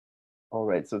All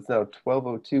right, so it's now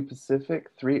 12:02 Pacific,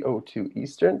 3:02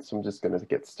 Eastern. So I'm just going to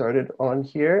get started on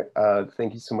here.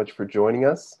 Thank you so much for joining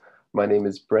us. My name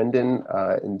is Brendan,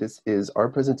 and this is our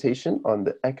presentation on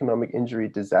the Economic Injury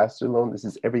Disaster Loan. This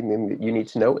is everything that you need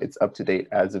to know. It's up to date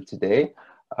as of today.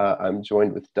 I'm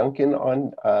joined with Duncan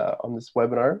on this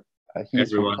webinar.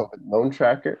 He's from COVID Loan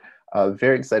Tracker.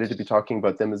 Very excited to be talking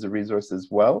about them as a resource as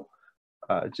well.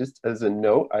 Just as a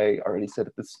note, I already said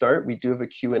at the start, we do have a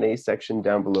Q&A section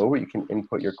down below where you can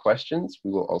input your questions.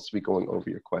 We will also be going over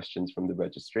your questions from the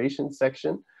registration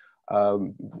section.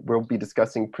 We'll be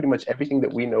discussing pretty much everything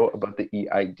that we know about the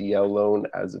EIDL loan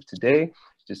as of today,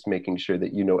 just making sure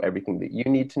that you know everything that you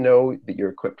need to know, that you're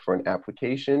equipped for an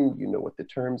application, you know what the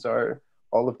terms are,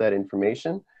 all of that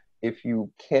information. If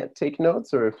you can't take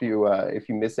notes or if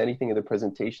you miss anything in the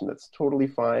presentation, that's totally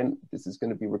fine. This is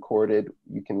going to be recorded.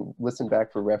 You can listen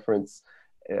back for reference.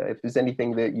 If there's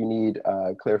anything that you need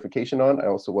clarification on, I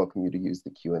also welcome you to use the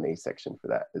Q&A section for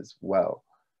that as well.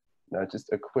 Now,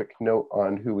 just a quick note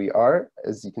on who we are.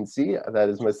 As you can see, that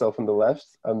is myself on the left.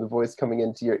 I'm the voice coming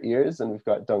into your ears, and we've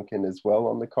got Duncan as well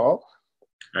on the call.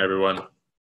 Hi, everyone.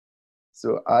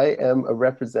 So I am a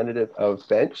representative of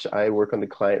Bench. I work on the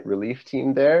client relief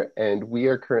team there, and we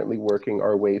are currently working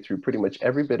our way through pretty much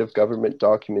every bit of government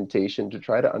documentation to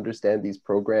try to understand these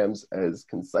programs as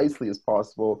concisely as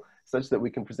possible, such that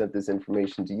we can present this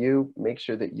information to you, make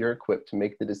sure that you're equipped to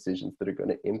make the decisions that are going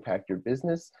to impact your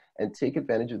business and take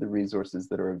advantage of the resources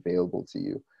that are available to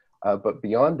you. But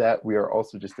beyond that, we are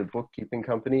also just a bookkeeping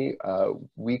company.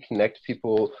 We connect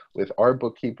people with our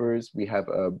bookkeepers. We have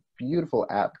a beautiful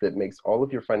app that makes all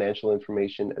of your financial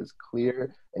information as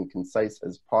clear and concise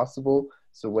as possible.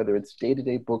 So whether it's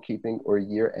day-to-day bookkeeping or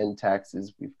year-end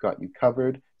taxes, we've got you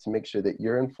covered to make sure that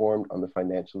you're informed on the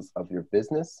financials of your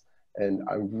business. And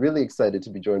I'm really excited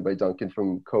to be joined by Duncan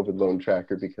from COVID Loan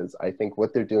Tracker because I think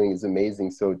what they're doing is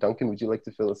amazing. So Duncan, would you like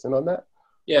to fill us in on that?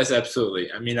 Yes,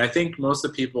 absolutely. I mean, I think most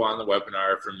of the people on the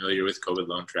webinar are familiar with COVID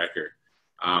Loan Tracker.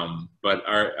 But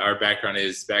our background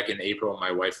is back in April,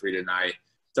 my wife Rita and I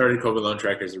started COVID Loan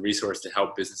Tracker as a resource to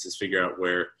help businesses figure out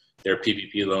where their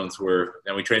PPP loans were.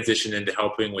 Then we transitioned into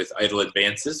helping with EIDL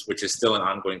Advances, which is still an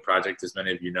ongoing project, as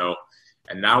many of you know.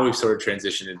 And now we've sort of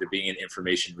transitioned into being an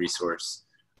information resource.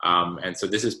 And so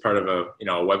this is part of a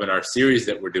webinar series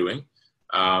that we're doing.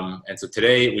 And so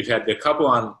today we've had a couple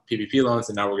on PPP loans,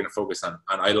 and now we're going to focus on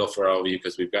EIDL for all of you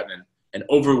because we've gotten an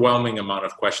overwhelming amount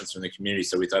of questions from the community.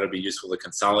 So we thought it'd be useful to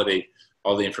consolidate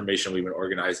all the information we've been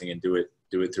organizing and do it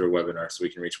through a webinar so we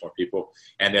can reach more people.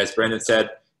 And as Brandan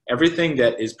said, everything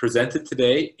that is presented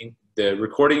today, the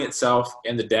recording itself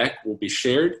and the deck will be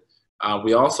shared.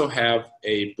 We also have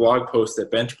a blog post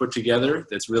that Bench put together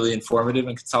that's really informative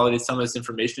and consolidates some of this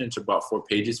information into about 4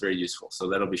 pages, very useful. So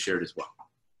that'll be shared as well.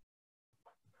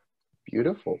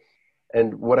 Beautiful.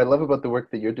 And what I love about the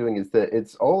work that you're doing is that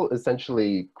it's all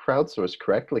essentially crowdsourced,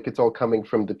 correct? Like it's all coming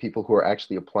from the people who are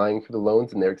actually applying for the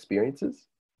loans and their experiences?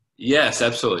 Yes,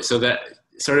 absolutely. So that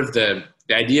sort of the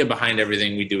idea behind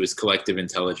everything we do is collective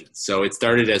intelligence. So it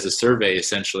started as a survey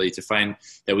essentially to find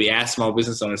that we asked small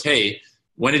business owners, hey,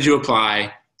 when did you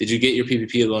apply? Did you get your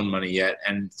PPP loan money yet?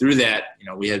 And through that,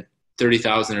 we had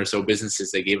 30,000 or so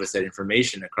businesses that gave us that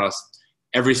information across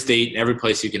every state and every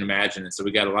place you can imagine. And so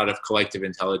we got a lot of collective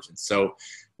intelligence. So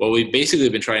what we've basically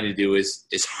been trying to do is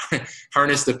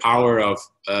harness the power of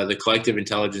the collective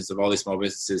intelligence of all these small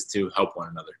businesses to help one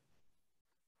another.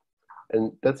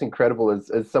 And that's incredible.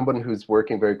 As someone who's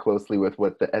working very closely with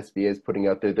what the SBA is putting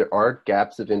out there, there are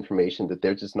gaps of information that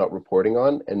they're just not reporting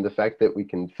on. And the fact that we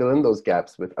can fill in those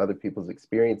gaps with other people's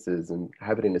experiences and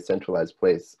have it in a centralized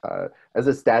place. As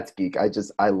a stats geek,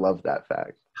 I love that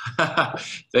fact.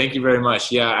 Thank you very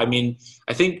much. Yeah, I mean,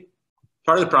 I think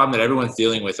part of the problem that everyone's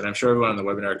dealing with, and I'm sure everyone on the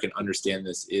webinar can understand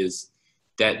this, is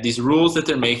that these rules that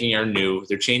they're making are new.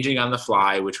 They're changing on the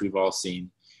fly, which we've all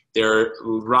seen. There are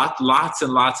lots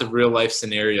and lots of real life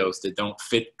scenarios that don't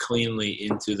fit cleanly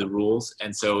into the rules.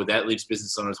 And so that leaves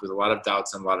business owners with a lot of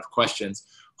doubts and a lot of questions.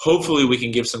 Hopefully we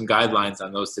can give some guidelines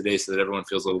on those today so that everyone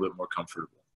feels a little bit more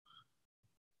comfortable.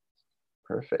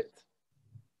 Perfect.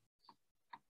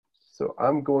 So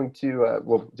I'm going to,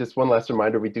 well, just one last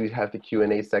reminder, we do have the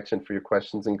Q&A section for your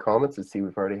questions and comments. I see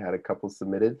we've already had a couple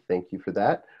submitted. Thank you for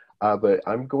that. But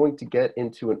I'm going to get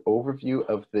into an overview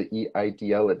of the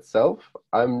EIDL itself.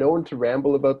 I'm known to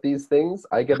ramble about these things.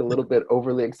 I get a little bit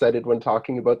overly excited when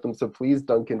talking about them. So please,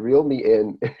 Duncan, reel me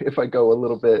in if I go a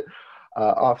little bit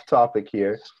off topic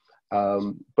here.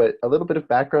 But a little bit of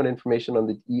background information on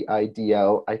the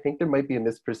EIDL. I think there might be a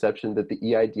misperception that the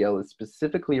EIDL is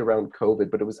specifically around COVID,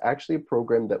 but it was actually a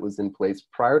program that was in place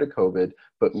prior to COVID,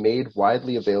 but made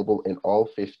widely available in all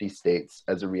 50 states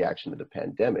as a reaction to the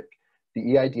pandemic.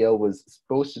 The EIDL was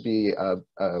supposed to be a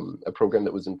program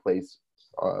that was in place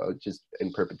just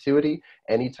in perpetuity.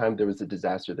 Anytime there was a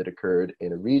disaster that occurred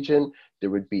in a region, there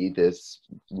would be this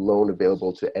loan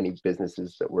available to any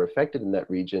businesses that were affected in that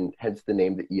region, hence the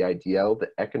name, the EIDL, the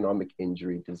Economic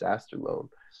Injury Disaster Loan.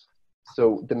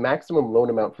 So the maximum loan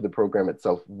amount for the program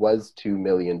itself was $2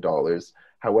 million.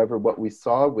 However, what we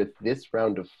saw with this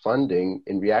round of funding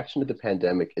in reaction to the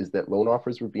pandemic is that loan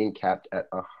offers were being capped at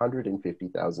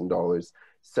 $150,000,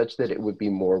 such that it would be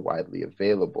more widely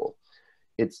available.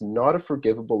 It's not a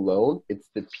forgivable loan. It's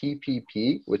the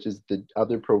PPP, which is the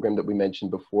other program that we mentioned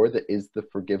before that is the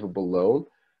forgivable loan.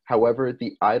 However,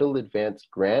 the EIDL Advance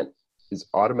grant is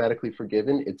automatically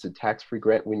forgiven. It's a tax-free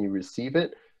grant when you receive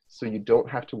it, so you don't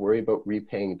have to worry about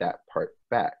repaying that part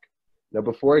back. Now,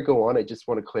 before I go on, I just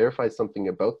want to clarify something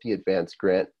about the Advance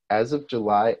grant. As of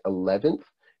July 11th,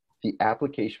 the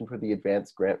application for the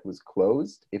Advance grant was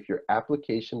closed. If your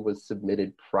application was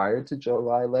submitted prior to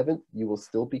July 11th, you will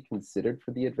still be considered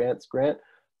for the Advance grant,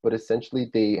 but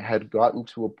essentially they had gotten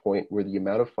to a point where the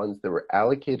amount of funds that were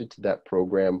allocated to that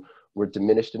program were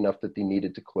diminished enough that they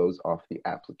needed to close off the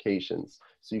applications.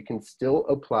 So you can still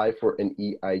apply for an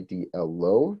EIDL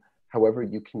loan. However,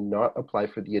 you cannot apply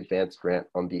for the Advance grant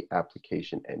on the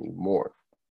application anymore.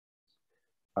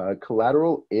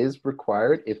 Collateral is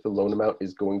required if the loan amount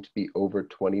is going to be over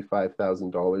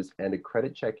 $25,000, and a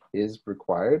credit check is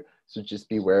required. So just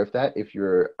be aware of that if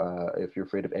you're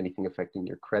afraid of anything affecting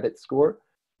your credit score.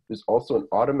 There's also an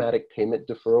automatic payment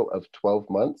deferral of 12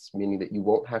 months, meaning that you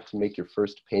won't have to make your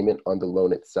first payment on the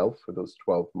loan itself for those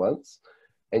 12 months.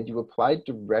 And you apply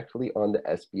directly on the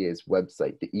SBA's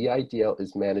website. The EIDL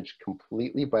is managed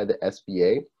completely by the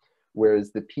SBA,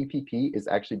 whereas the PPP is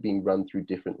actually being run through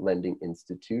different lending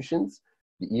institutions.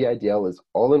 The EIDL is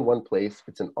all in one place.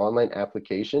 It's an online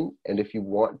application. And if you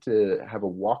want to have a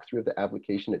walkthrough of the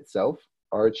application itself,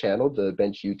 our channel, the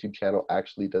Bench YouTube channel,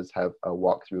 actually does have a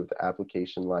walkthrough of the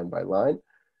application line by line.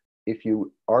 If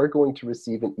you are going to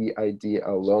receive an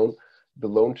EIDL loan, the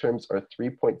loan terms are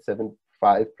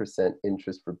 3.75%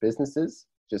 interest for businesses,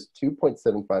 just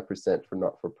 2.75% for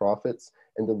not-for-profits,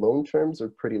 and the loan terms are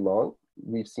pretty long.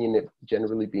 We've seen it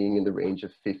generally being in the range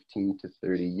of 15 to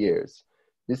 30 years.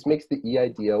 This makes the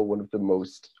EIDL one of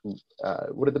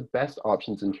the best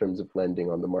options in terms of lending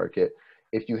on the market.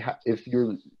 If you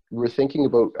were thinking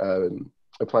about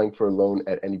applying for a loan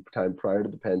at any time prior to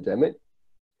the pandemic,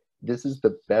 this is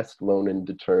the best loan in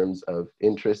the terms of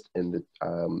interest and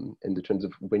in the terms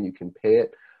of when you can pay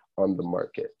it on the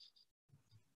market.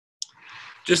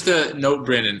 Just a note,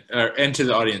 Brandon, and to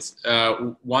the audience.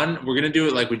 One, we're going to do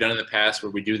it like we've done in the past,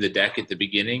 where we do the deck at the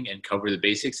beginning and cover the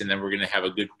basics, and then we're going to have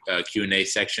a good Q&A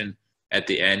section at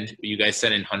the end. You guys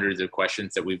sent in hundreds of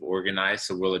questions that we've organized,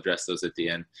 so we'll address those at the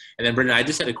end. And then, Brandon, I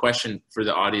just had a question for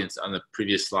the audience on the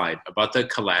previous slide about the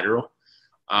collateral.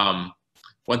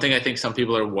 One thing I think some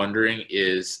people are wondering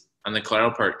is, on the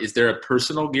collateral part, is there a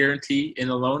personal guarantee in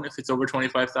the loan if it's over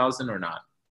 $25,000 or not?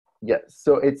 Yes,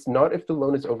 so it's not if the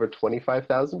loan is over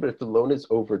 $25,000, but if the loan is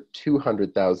over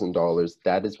 $200,000,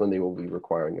 that is when they will be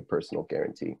requiring a personal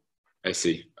guarantee. I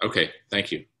see. Okay,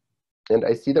 thank you. And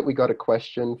I see that we got a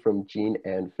question from Jean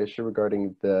Ann Fisher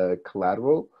regarding the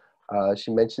collateral.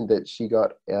 She mentioned that she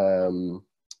got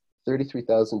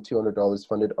 $33,200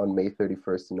 funded on May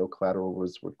 31st and no collateral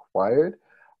was required.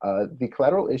 The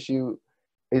collateral issue,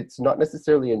 it's not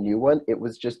necessarily a new one. It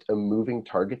was just a moving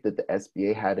target that the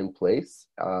SBA had in place.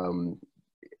 And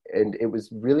it was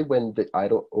really when the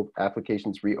EIDL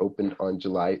applications reopened on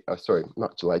June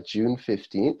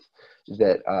 15th,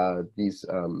 that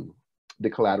the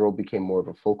collateral became more of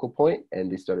a focal point,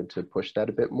 and they started to push that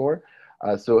a bit more.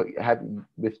 So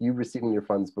with you receiving your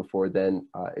funds before then,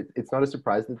 it's not a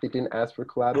surprise that they didn't ask for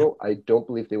collateral. I don't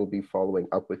believe they will be following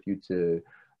up with you to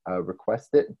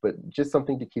request it, but just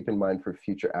something to keep in mind for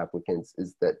future applicants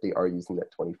is that they are using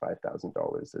that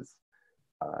 $25,000 as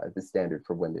the standard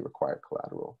for when they require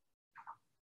collateral.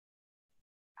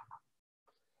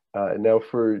 Now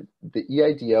for the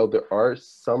EIDL, there are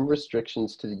some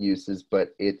restrictions to the uses,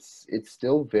 but it's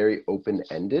still very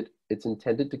open-ended. It's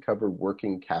intended to cover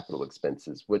working capital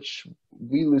expenses, which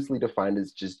we loosely define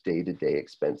as just day-to-day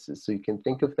expenses. So you can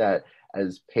think of that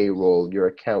as payroll, your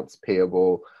accounts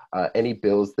payable, any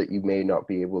bills that you may not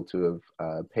be able to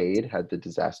have paid had the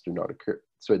disaster not occurred,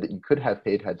 so that you could have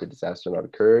paid had the disaster not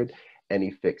occurred,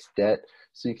 any fixed debt.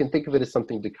 So you can think of it as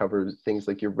something to cover things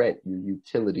like your rent, your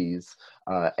utilities,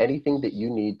 anything that you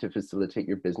need to facilitate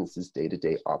your business's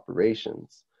day-to-day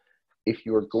operations. If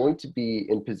you're going to be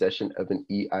in possession of an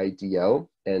EIDL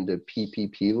and a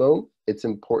PPP loan, it's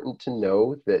important to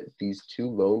know that these two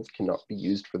loans cannot be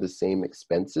used for the same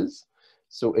expenses.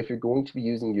 So if you're going to be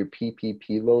using your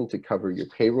PPP loan to cover your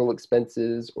payroll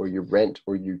expenses or your rent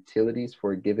or utilities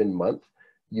for a given month,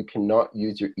 you cannot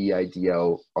use your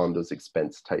EIDL on those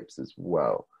expense types as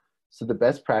well. So the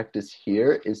best practice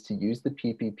here is to use the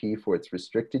PPP for its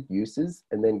restricted uses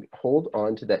and then hold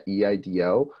on to that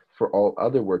EIDL for all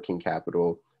other working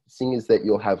capital, seeing as that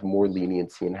you'll have more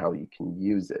leniency in how you can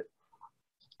use it.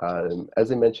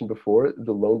 As I mentioned before,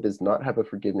 the loan does not have a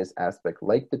forgiveness aspect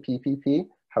like the PPP.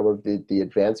 However, the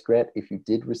advance grant, if you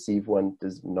did receive one,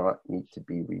 does not need to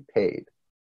be repaid.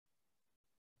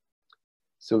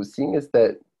 So seeing as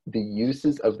that the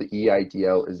uses of the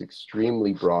EIDL is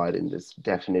extremely broad in this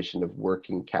definition of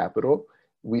working capital,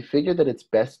 we figure that it's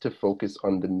best to focus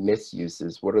on the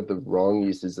misuses. What are the wrong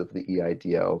uses of the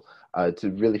EIDL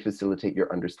to really facilitate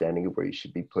your understanding of where you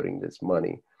should be putting this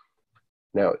money.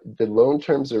 Now, the loan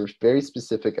terms are very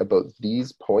specific about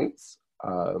these points,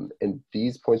 and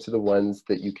these points are the ones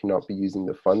that you cannot be using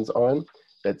the funds on.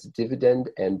 That's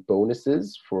dividend and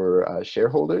bonuses for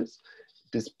shareholders.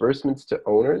 Disbursements to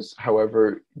owners,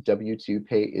 however, W-2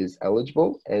 pay is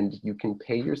eligible, and you can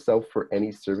pay yourself for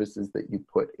any services that you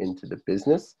put into the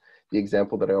business. The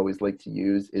example that I always like to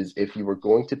use is if you were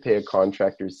going to pay a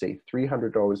contractor, say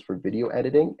 $300 for video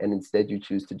editing, and instead you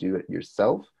choose to do it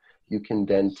yourself, you can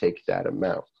then take that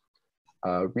amount.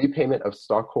 Repayment of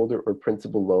stockholder or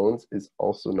principal loans is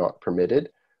also not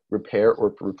permitted. Repair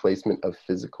or replacement of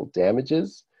physical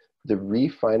damages. The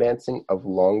refinancing of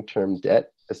long-term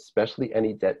debt, especially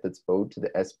any debt that's owed to the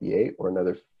SBA or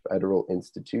another federal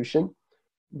institution.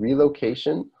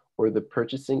 Relocation or the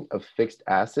purchasing of fixed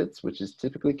assets, which is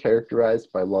typically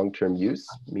characterized by long-term use,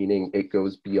 meaning it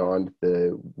goes beyond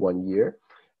the 1 year,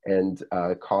 and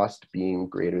cost being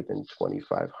greater than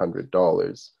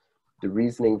 $2,500. The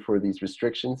reasoning for these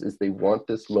restrictions is they want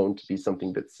this loan to be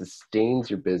something that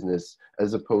sustains your business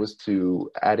as opposed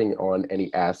to adding on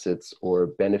any assets or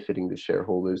benefiting the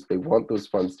shareholders. They want those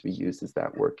funds to be used as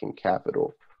that working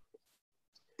capital.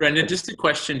 Brandan, just a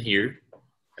question here.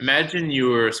 Imagine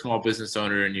you're a small business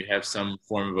owner and you have some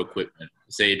form of equipment,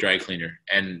 say a dry cleaner,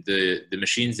 and the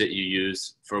machines that you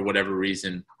use for whatever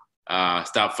reason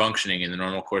stop functioning in the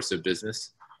normal course of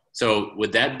business. So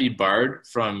would that be barred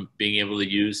from being able to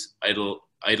use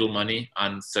idle money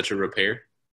on such a repair?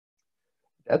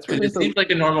 That's Because it seems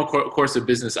like a normal course of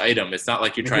business item. It's not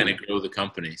like you're trying to grow the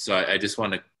company. So I just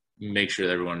want to make sure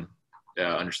that everyone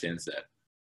understands that.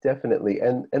 Definitely.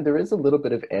 And there is a little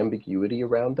bit of ambiguity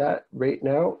around that right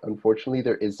now. Unfortunately,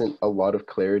 there isn't a lot of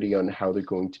clarity on how they're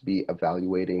going to be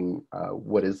evaluating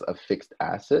what is a fixed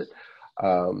asset.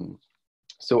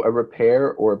 So a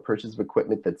repair or a purchase of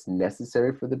equipment that's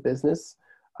necessary for the business,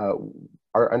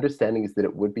 our understanding is that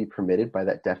it would be permitted by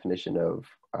that definition of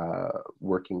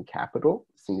working capital,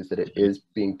 seeing as that it is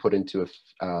being put into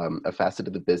a facet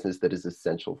of the business that is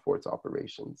essential for its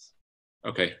operations.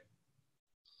 Okay,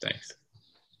 thanks.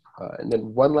 And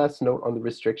then one last note on the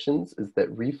restrictions is that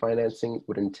refinancing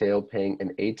would entail paying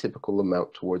an atypical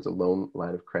amount towards a loan,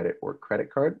 line of credit, or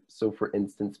credit card. So for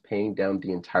instance, paying down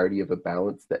the entirety of a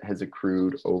balance that has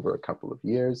accrued over a couple of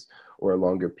years or a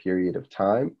longer period of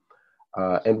time.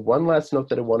 And one last note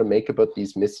that I want to make about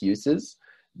these misuses,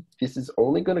 this is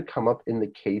only going to come up in the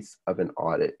case of an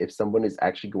audit. If someone is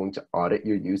actually going to audit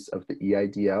your use of the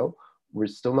EIDL, we're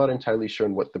still not entirely sure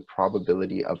on what the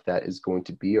probability of that is going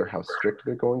to be or how strict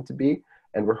they're going to be.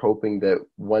 And we're hoping that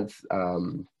once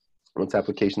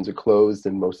applications are closed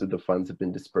and most of the funds have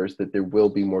been dispersed, that there will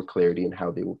be more clarity in how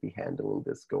they will be handling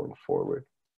this going forward.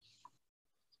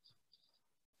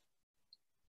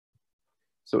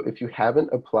 So if you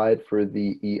haven't applied for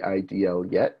the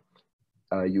EIDL yet,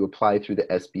 you apply through the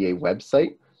SBA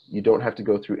website. You don't have to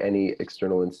go through any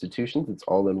external institutions. It's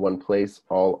all in one place,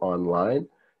 all online.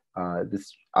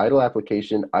 This EIDL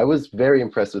application, I was very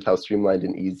impressed with how streamlined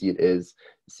and easy it is,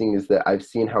 seeing as that I've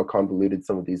seen how convoluted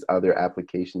some of these other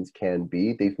applications can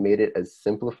be. They've made it as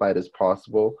simplified as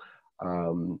possible.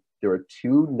 There are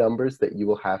 2 numbers that you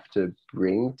will have to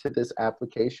bring to this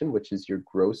application, which is your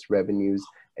gross revenues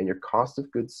and your cost of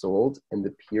goods sold. And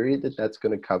the period that that's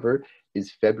going to cover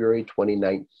is February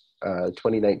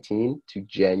 2019 to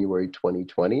January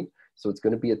 2020. So it's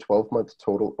going to be a 12-month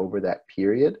total over that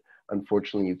period.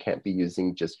 Unfortunately, you can't be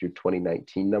using just your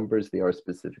 2019 numbers. They are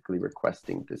specifically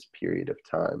requesting this period of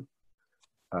time.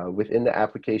 Within the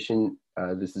application,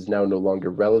 This is now no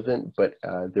longer relevant, but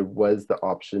there was the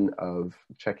option of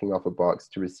checking off a box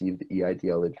to receive the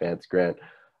EIDL Advance grant,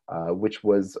 which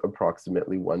was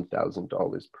approximately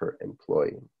 $1,000 per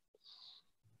employee.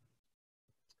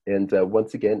 And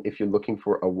once again, if you're looking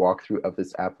for a walkthrough of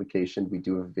this application, we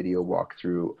do have a video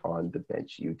walkthrough on the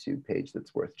Bench YouTube page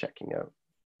that's worth checking out.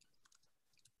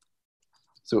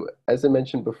 So as I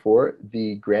mentioned before,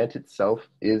 the grant itself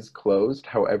is closed.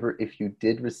 However, if you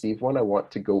did receive one, I want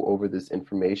to go over this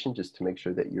information just to make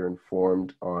sure that you're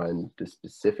informed on the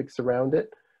specifics around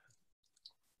it.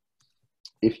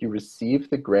 If you receive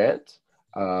the grant,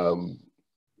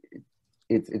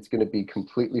 it's going to be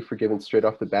completely forgiven straight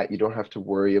off the bat. You don't have to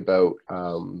worry about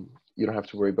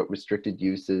restricted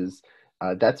uses.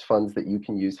 That's funds that you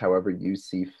can use however you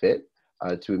see fit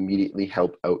to immediately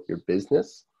help out your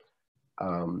business.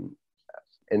 And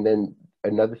then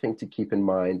another thing to keep in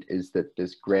mind is that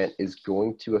this grant is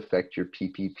going to affect your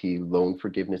PPP loan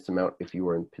forgiveness amount if you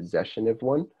are in possession of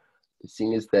one.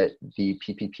 Seeing as that the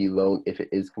PPP loan, if it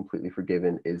is completely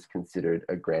forgiven, is considered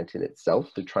a grant in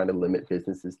itself. They're trying to limit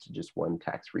businesses to just one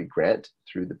tax-free grant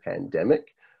through the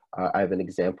pandemic. I have an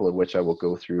example in which I will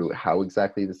go through how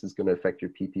exactly this is going to affect your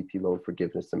PPP loan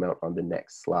forgiveness amount on the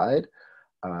next slide.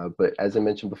 But as I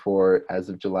mentioned before, as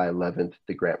of July 11th,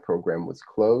 the grant program was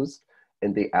closed,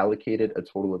 and they allocated a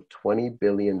total of $20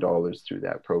 billion through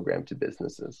that program to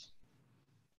businesses.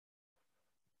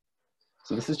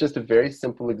 So this is just a very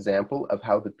simple example of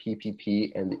how the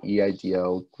PPP and the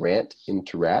EIDL grant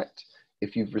interact.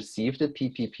 If you've received a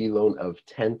PPP loan of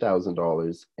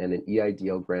 $10,000 and an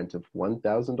EIDL grant of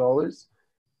 $1,000,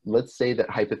 let's say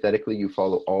that hypothetically you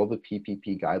follow all the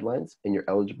PPP guidelines and you're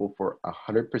eligible for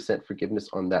 100% forgiveness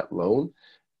on that loan.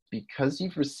 Because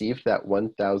you've received that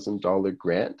 $1,000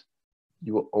 grant,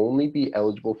 you will only be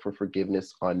eligible for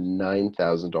forgiveness on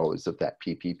 $9,000 of that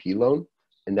PPP loan.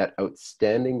 And that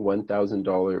outstanding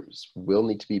 $1,000 will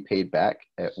need to be paid back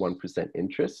at 1%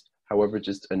 interest. However,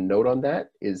 just a note on that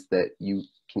is that you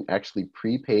can actually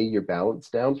prepay your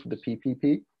balance down for the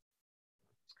PPP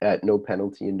at no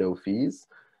penalty and no fees.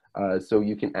 So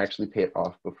you can actually pay it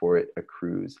off before it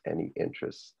accrues any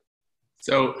interest.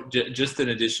 So just an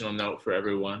additional note for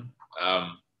everyone.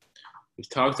 We've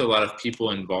talked to a lot of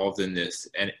people involved in this,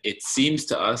 and it seems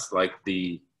to us like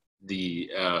the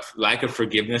lack of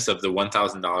forgiveness of the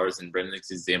 $1,000 in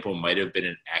Brandan's example might have been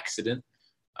an accident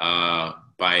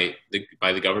by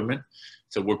the government.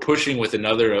 So we're pushing with a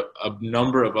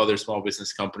number of other small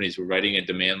business companies. We're writing a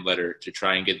demand letter to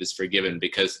try and get this forgiven,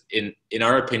 because in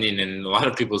our opinion, and in a lot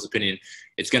of people's opinion,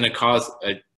 it's going to cause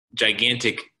a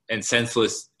gigantic and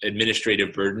senseless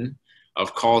administrative burden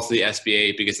of calls to the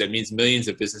SBA, because that means millions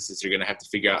of businesses are going to have to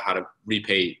figure out how to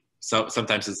repay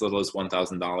sometimes as little as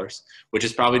 $1,000, which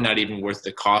is probably not even worth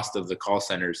the cost of the call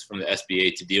centers from the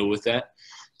SBA to deal with that.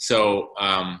 So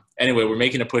anyway, we're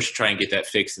making a push to try and get that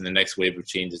fixed in the next wave of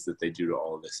changes that they do to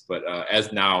all of this. But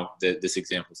as now, this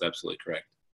example is absolutely correct.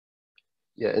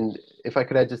 Yeah, and if I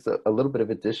could add just a little bit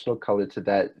of additional color to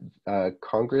that,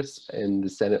 Congress and the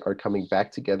Senate are coming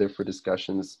back together for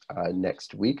discussions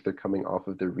next week. They're coming off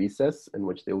of their recess in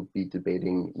which they will be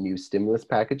debating new stimulus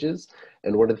packages.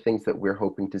 And one of the things that we're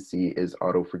hoping to see is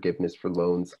auto forgiveness for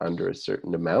loans under a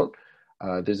certain amount.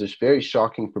 There's a very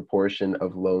shocking proportion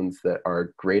of loans that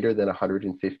are greater than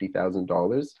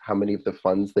 $150,000. How many of the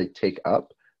funds they take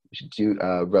up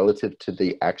relative to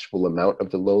the actual amount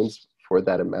of the loans for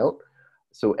that amount.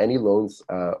 So any loans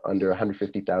under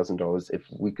 $150,000, if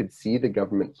we could see the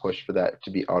government push for that to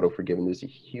be auto-forgiven, there's a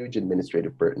huge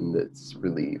administrative burden that's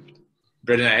relieved.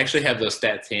 Brandan, I actually have those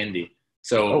stats handy.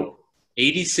 So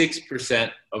 86%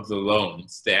 of the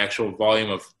loans, the actual volume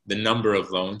of the number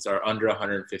of loans, are under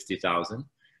 $150,000.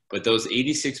 But those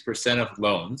 86% of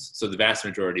loans, so the vast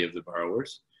majority of the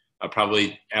borrowers, are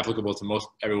probably applicable to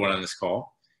everyone on this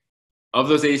call. Of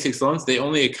those 86 loans, they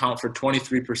only account for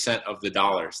 23% of the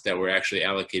dollars that were actually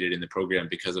allocated in the program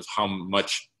because of how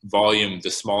much volume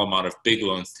the small amount of big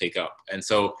loans take up. And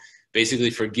so basically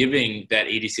forgiving that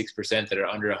 86% that are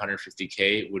under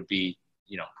 150K would be,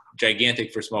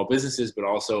 gigantic for small businesses, but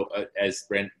also, as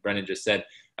Brandan just said,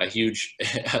 a huge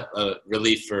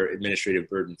relief for administrative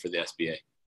burden for the SBA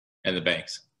and the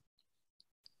banks.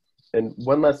 And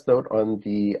one last note on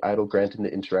the EIDL grant and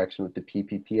the interaction with the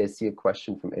PPP. I see a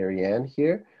question from Ariane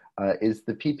here. Is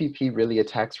the PPP really a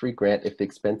tax-free grant if the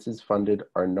expenses funded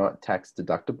are not tax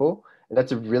deductible? And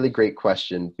that's a really great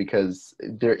question, because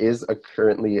there is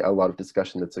currently a lot of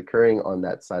discussion that's occurring on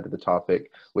that side of the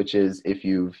topic, which is if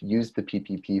you've used the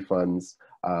PPP funds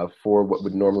for what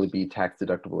would normally be tax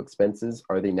deductible expenses,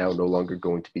 are they now no longer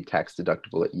going to be tax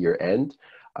deductible at year end?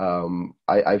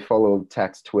 I follow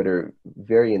tax Twitter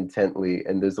very intently,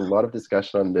 and there's a lot of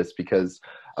discussion on this because,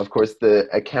 of course, the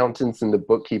accountants and the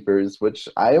bookkeepers, which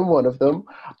I am one of them,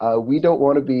 we don't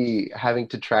want to be having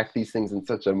to track these things in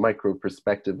such a micro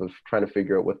perspective of trying to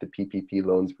figure out what the PPP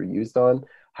loans were used on.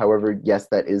 However, yes,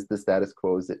 that is the status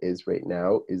quo as it is right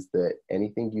now, is that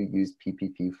anything you use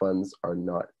PPP funds are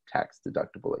not tax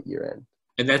deductible at year end.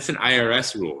 And that's an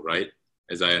IRS rule, right?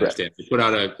 As I understand. They put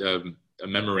out a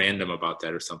memorandum about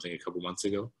that or something a couple months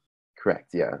ago. Correct,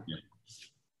 yeah.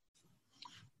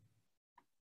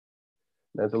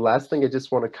 Now, the last thing I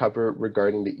just want to cover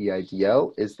regarding the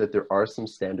EIDL is that there are some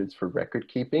standards for record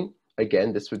keeping.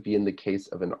 Again, this would be in the case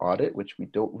of an audit, which we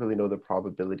don't really know the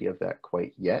probability of that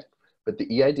quite yet. But the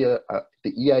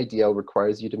EIDL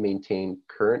requires you to maintain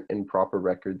current and proper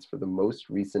records for the most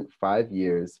recent 5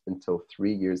 years until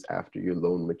 3 years after your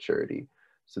loan maturity.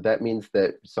 So that means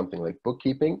that something like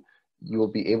bookkeeping, you will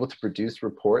be able to produce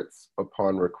reports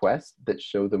upon request that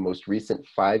show the most recent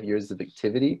 5 years of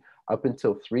activity up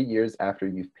until 3 years after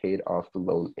you've paid off the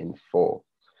loan in full.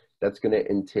 That's going to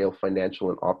entail financial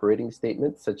and operating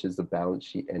statements such as the balance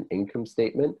sheet and income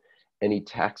statement, any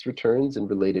tax returns and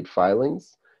related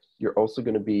filings. You're also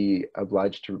going to be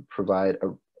obliged to provide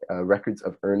records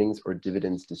of earnings or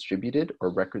dividends distributed, or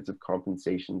records of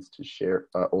compensations to share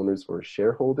owners or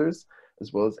shareholders,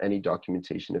 as well as any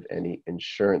documentation of any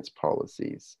insurance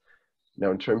policies.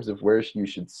 Now, in terms of where you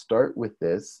should start with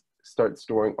this, start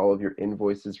storing all of your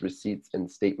invoices, receipts, and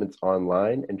statements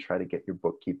online and try to get your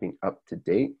bookkeeping up to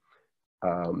date.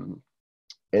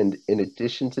 And in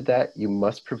addition to that, you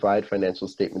must provide financial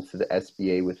statements to the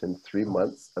SBA within 3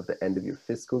 months of the end of your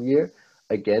fiscal year.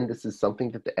 Again, this is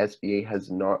something that the SBA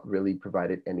has not really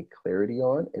provided any clarity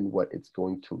on and what it's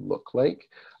going to look like.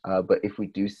 But if we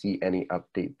do see any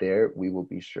update there, we will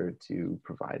be sure to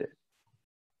provide it.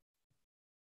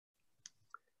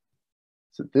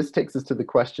 So this takes us to the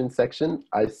question section.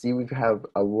 I see we have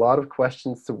a lot of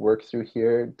questions to work through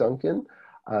here, Duncan.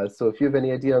 So if you have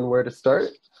any idea on where to start.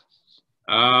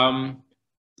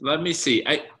 Let me see.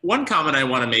 One comment I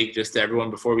want to make just to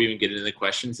everyone before we even get into the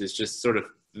questions is just sort of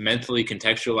mentally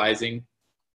contextualizing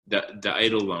the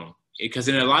EIDL loan. Because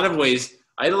in a lot of ways,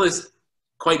 EIDL is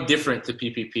quite different to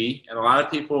PPP, and a lot of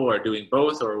people are doing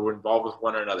both or were involved with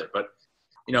one or another. But,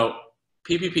 you know,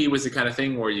 PPP was the kind of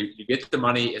thing where you get the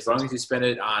money, as long as you spend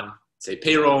it on, say,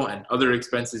 payroll and other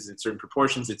expenses in certain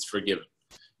proportions, it's forgiven.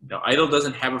 You know, EIDL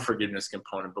doesn't have a forgiveness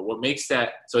component, but what makes that,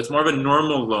 so it's more of a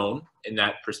normal loan in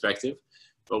that perspective.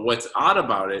 But what's odd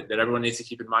about it that everyone needs to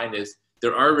keep in mind is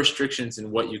there are restrictions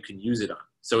in what you can use it on.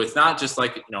 So it's not just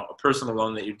like, you know, a personal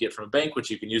loan that you'd get from a bank, which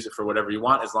you can use it for whatever you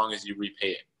want as long as you repay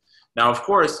it. Now, of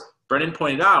course, Brendan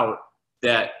pointed out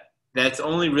that that's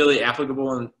only really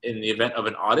applicable in the event of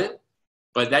an audit,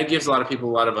 but that gives a lot of people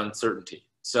a lot of uncertainty.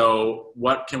 So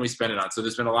what can we spend it on? So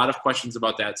there's been a lot of questions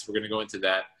about that, so we're going to go into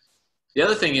that. The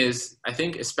other thing is, I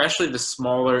think especially the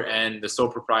smaller and the sole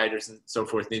proprietors and so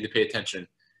forth need to pay attention.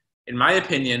 In my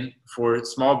opinion, for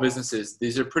small businesses,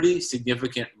 these are pretty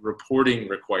significant reporting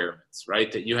requirements,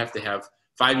 right? That you have to have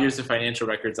 5 years of financial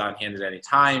records on hand at any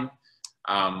time,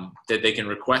 that they can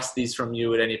request these from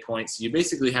you at any point. So you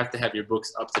basically have to have your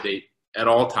books up to date at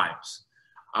all times,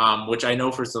 which I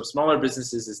know for some smaller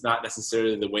businesses is not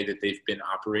necessarily the way that they've been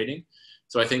operating.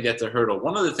 So I think that's a hurdle.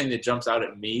 One other thing that jumps out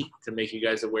at me to make you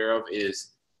guys aware of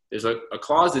is there's a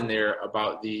clause in there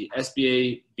about the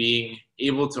SBA being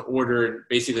able to order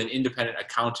basically an independent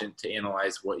accountant to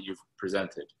analyze what you've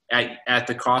presented at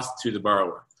the cost to the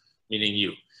borrower, meaning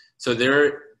you. So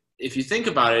there, if you think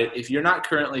about it, if you're not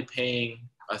currently paying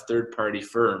a third-party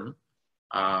firm,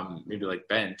 maybe like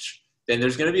Bench, then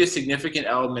there's going to be a significant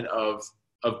element of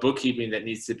bookkeeping that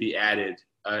needs to be added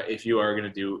if you are going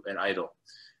to do an EIDL.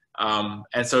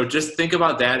 And so just think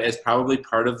about that as probably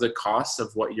part of the cost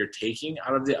of what you're taking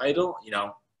out of the EIDL. You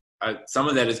know, some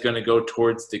of that is going to go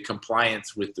towards the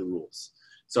compliance with the rules.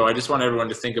 So I just want everyone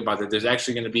to think about that. There's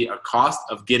actually going to be a cost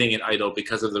of getting an EIDL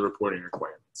because of the reporting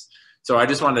requirements. So I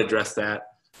just wanted to address that.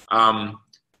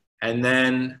 And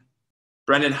then,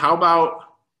 Brendan, how about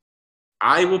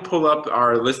I will pull up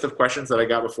our list of questions that I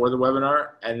got before the webinar,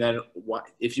 and then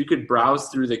if you could browse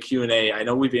through the Q&A. I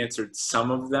know we've answered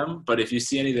some of them, but if you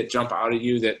see any that jump out at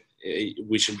you that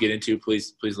we should get into,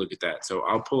 please look at that. So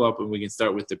I'll pull up and we can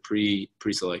start with the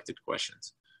pre-selected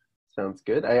questions. Sounds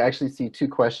good. I actually see 2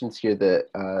 questions here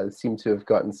that seem to have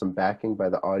gotten some backing by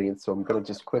the audience, so I'm going to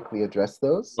just quickly address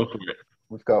those. Go for it.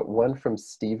 We've got one from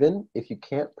Steven. If you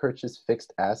can't purchase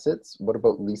fixed assets, what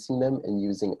about leasing them and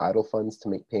using idle funds to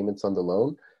make payments on the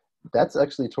loan? That's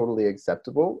actually totally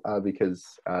acceptable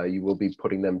because you will be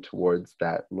putting them towards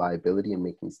that liability and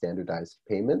making standardized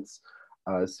payments.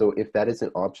 So if that is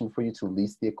an option for you to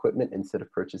lease the equipment instead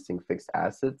of purchasing fixed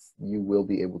assets, you will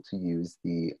be able to use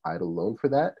the EIDL loan for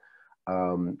that.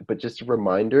 But just a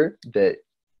reminder that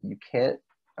you can't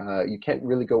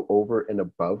really go over and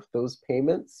above those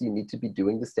payments. You need to be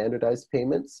doing the standardized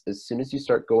payments. As soon as you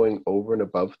start going over and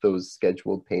above those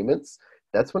scheduled payments,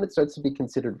 that's when it starts to be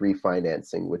considered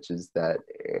refinancing, which is that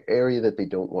area that they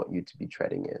don't want you to be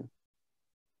treading in.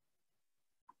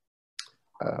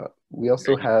 We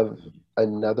also have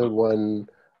another one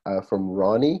from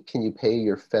Ronnie. Can you pay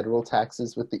your federal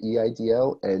taxes with the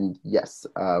EIDL? And yes,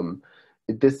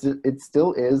 it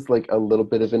still is like a little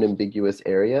bit of an ambiguous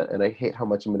area, and I hate how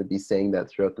much I'm going to be saying that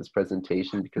throughout this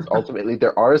presentation, because ultimately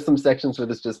there are some sections where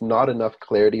there's just not enough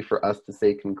clarity for us to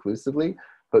say conclusively,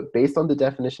 but based on the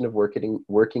definition of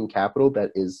working capital,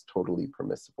 that is totally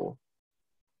permissible.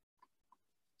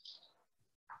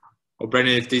 Well,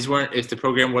 Brendan, if the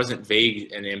program wasn't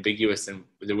vague and ambiguous, then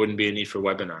there wouldn't be a need for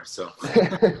webinars. So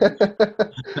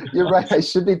you're right. I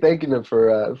should be thanking them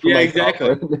for yeah, my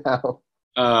exactly now.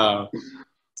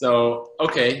 So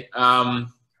okay.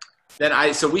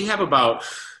 So we have about,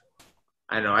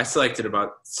 I don't know, I selected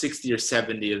about 60 or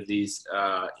 70 of these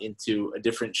into a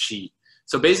different sheet.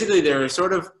 So basically there are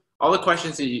sort of all the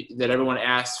questions that everyone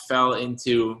asked fell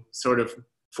into sort of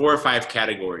 4 or 5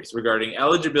 categories regarding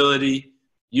eligibility,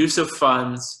 use of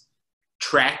funds,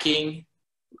 tracking,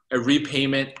 a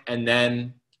repayment, and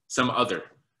then some other.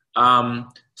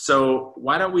 So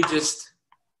why don't we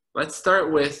let's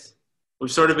start with,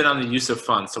 we've sort of been on the use of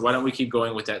funds, so why don't we keep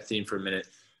going with that theme for a minute.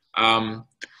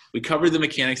 We covered the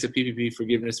mechanics of PPP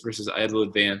forgiveness versus EIDL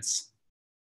Advance.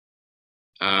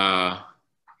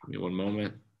 Give me one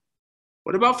moment.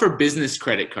 What about for business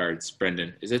credit cards,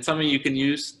 Brendan? Is that something you can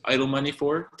use EIDL money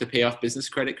for, to pay off business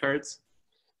credit cards?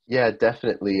 Yeah,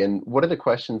 definitely. And one of the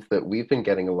questions that we've been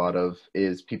getting a lot of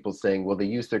is people saying, well, they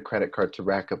use their credit card to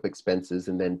rack up expenses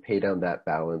and then pay down that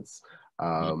balance.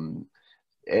 And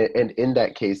in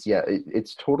that case, yeah,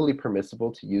 it's totally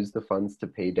permissible to use the funds to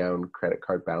pay down credit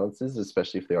card balances,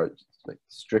 especially if they are like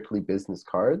strictly business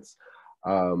cards.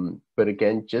 But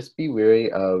again, just be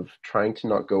wary of trying to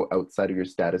not go outside of your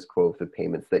status quo of the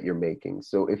payments that you're making.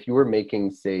 So if you were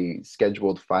making, say,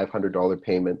 scheduled $500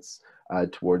 payments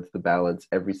towards the balance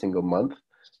every single month,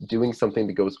 doing something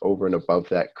that goes over and above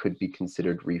that could be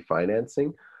considered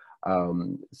refinancing.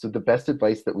 So the best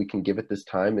advice that we can give at this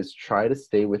time is try to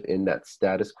stay within that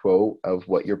status quo of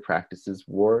what your practices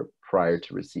were prior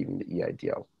to receiving the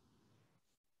EIDL.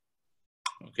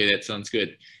 Okay, that sounds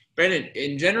good. Brandon,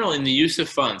 in general, in the use of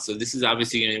funds, so this is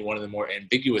obviously going to be one of the more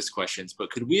ambiguous questions,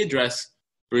 but could we address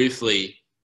briefly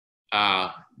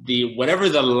whatever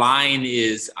the line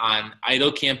is on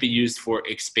EIDL can't be used for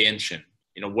expansion?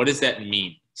 You know, what does that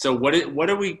mean? So what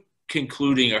are we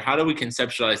concluding, or how do we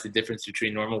conceptualize the difference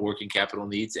between normal working capital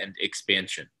needs and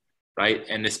expansion, right?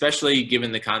 And especially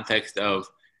given the context of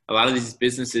a lot of these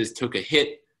businesses took a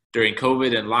hit during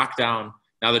COVID and lockdown.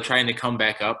 Now they're trying to come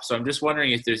back up. So I'm just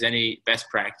wondering if there's any best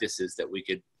practices that we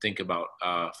could think about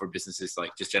for businesses,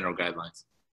 like just general guidelines.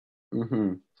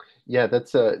 Mm-hmm. Yeah,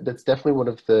 that's definitely one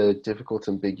of the difficult,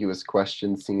 ambiguous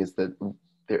questions, seeing as that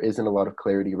there isn't a lot of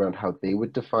clarity around how they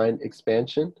would define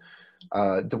expansion.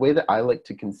 The way that I like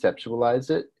to conceptualize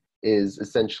it is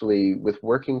essentially with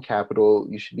working capital,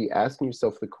 you should be asking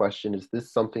yourself the question, is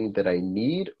this something that I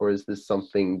need, or is this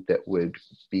something that would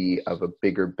be of a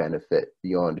bigger benefit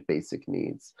beyond basic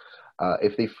needs?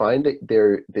 If they find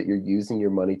that you're using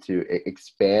your money to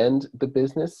expand the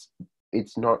business,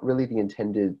 it's not really the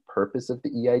intended purpose of the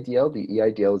EIDL. The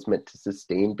EIDL is meant to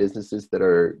sustain businesses that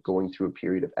are going through a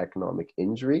period of economic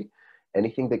injury.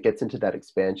 Anything that gets into that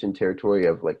expansion territory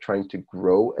of like trying to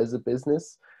grow as a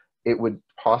business, it would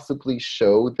possibly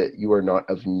show that you are not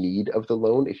of need of the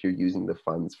loan if you're using the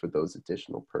funds for those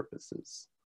additional purposes.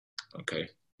 Okay.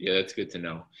 Yeah, that's good to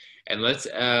know. And let's,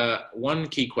 one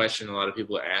key question a lot of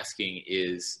people are asking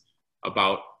is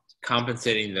about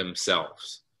compensating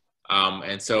themselves.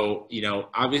 And so, you know,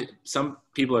 obviously some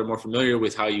people are more familiar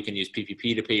with how you can use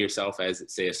PPP to pay yourself as,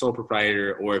 say, a sole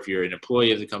proprietor, or if you're an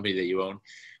employee of the company that you own.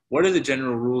 What are the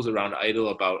general rules around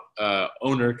EIDL about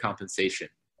owner compensation,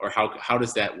 or how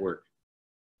does that work?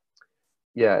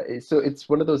 Yeah, so it's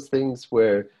one of those things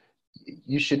where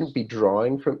you shouldn't be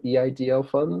drawing from EIDL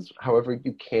funds. However,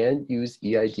 you can use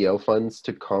EIDL funds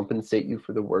to compensate you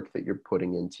for the work that you're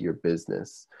putting into your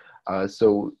business.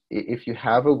 So if you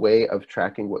have a way of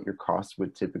tracking what your costs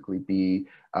would typically be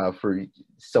for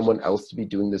someone else to be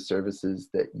doing the services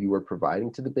that you are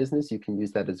providing to the business, you can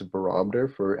use that as a barometer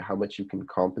for how much you can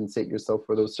compensate yourself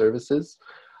for those services.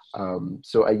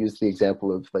 So I used the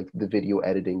example of like the video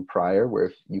editing prior, where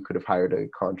if you could have hired a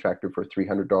contractor for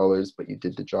 $300, but you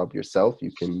did the job yourself,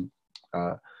 you can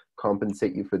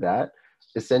compensate you for that.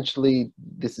 Essentially,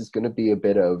 this is going to be a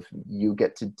bit of you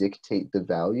get to dictate the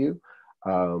value,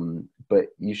 but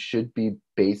you should be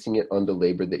basing it on the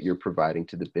labor that you're providing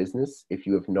to the business. If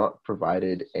you have not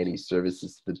provided any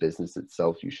services to the business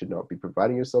itself, you should not be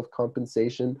providing yourself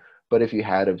compensation. But if you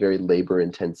had a very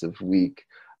labor-intensive week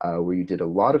where you did a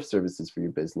lot of services for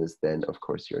your business, then of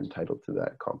course you're entitled to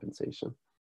that compensation.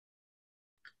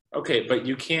 Okay, but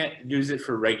you can't use it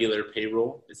for regular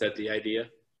payroll. Is that the idea?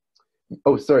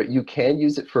 Oh, sorry. You can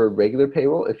use it for a regular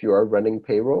payroll if you are running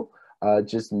payroll,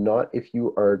 just not if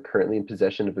you are currently in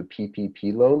possession of a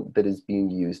PPP loan that is being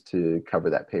used to cover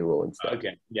that payroll instead.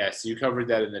 Okay, yes, you covered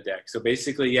that in the deck. So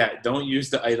basically, yeah, don't use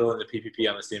the EIDL and the PPP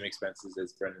on the same expenses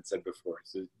as Brendan said before.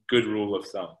 It's a good rule of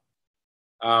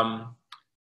thumb.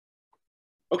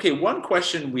 Okay, one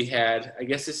question we had, I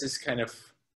guess this is kind of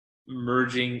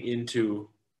merging into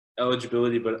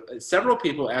eligibility, but several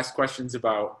people asked questions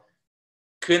about,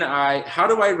 how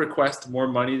do I request more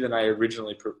money than I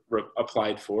originally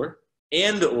applied for?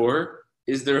 And or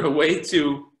is there a way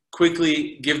to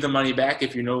quickly give the money back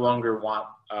if you no longer want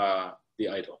the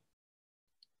EIDL?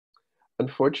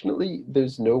 Unfortunately,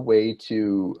 there's no way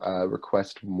to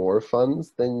request more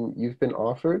funds than you've been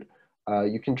offered.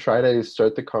 You can try to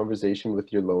start the conversation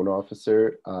with your loan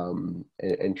officer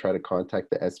and try to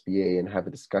contact the SBA and have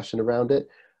a discussion around it.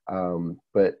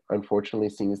 But unfortunately,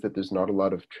 seeing as that there's not a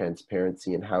lot of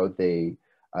transparency in how they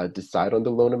decide on the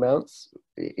loan amounts,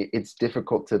 it's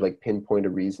difficult to like pinpoint a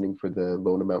reasoning for the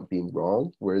loan amount being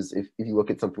wrong. Whereas if you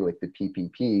look at something like the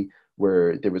PPP,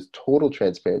 where there was total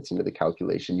transparency into the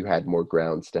calculation, you had more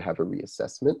grounds to have a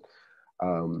reassessment.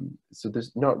 So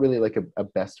there's not really like a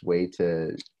best way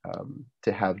to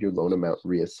have your loan amount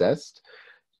reassessed.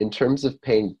 In terms of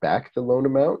paying back the loan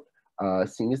amount,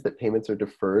 seeing as that payments are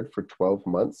deferred for 12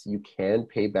 months, you can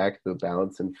pay back the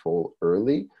balance in full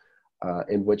early,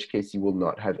 in which case you will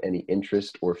not have any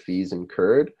interest or fees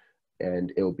incurred,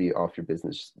 and it'll be off your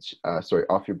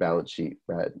off your balance sheet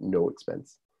at no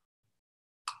expense.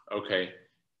 Okay,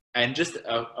 and just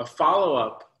a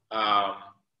follow-up,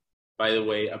 by the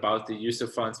way, about the use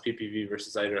of funds, PPP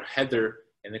versus EIDL. Heather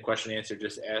in the question and answer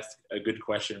just asked a good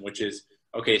question, which is,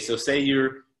 okay, so say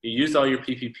you used all your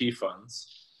PPP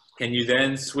funds. Can you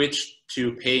then switch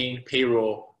to paying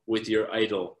payroll with your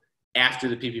EIDL after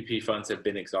the PPP funds have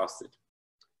been exhausted?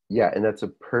 Yeah, and that's a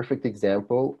perfect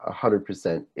example,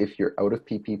 100%. If you're out of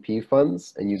PPP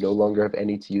funds and you no longer have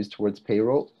any to use towards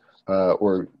payroll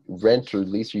or rent or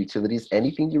lease or utilities,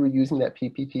 anything you were using that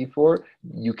PPP for,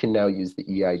 you can now use the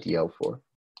EIDL for.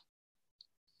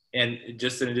 And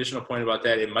just an additional point about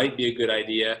that, it might be a good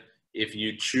idea if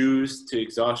you choose to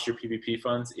exhaust your PPP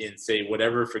funds in, say,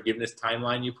 whatever forgiveness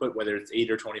timeline you put, whether it's 8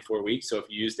 or 24 weeks. So if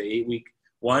you use the 8-week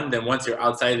one, then once you're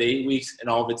outside the 8 weeks and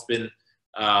all of it's been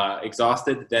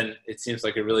exhausted, then it seems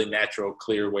like a really natural,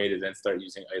 clear way to then start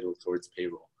using EIDL towards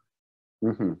payroll.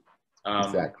 Mm-hmm.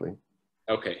 Exactly.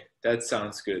 Okay, that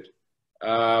sounds good.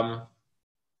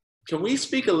 Can we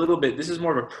speak a little bit, this is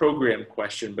more of a program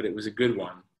question, but it was a good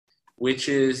one, which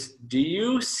is, do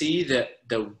you see that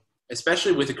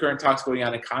especially with the current talks going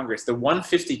on in Congress, the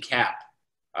 150 cap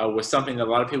was something that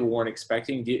a lot of people weren't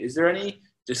expecting. Is there any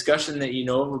discussion that you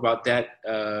know of about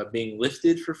that being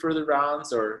lifted for further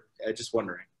rounds, or just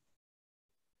wondering?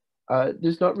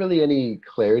 There's not really any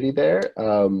clarity there.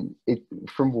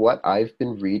 From what I've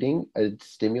been reading, a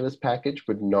stimulus package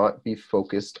would not be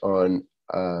focused on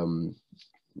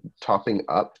topping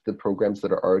up the programs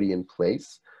that are already in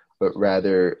place, but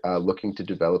rather looking to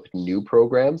develop new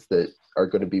programs that are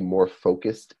going to be more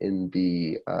focused in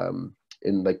the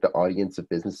like the audience of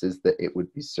businesses that it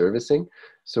would be servicing.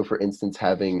 So for instance,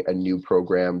 having a new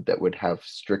program that would have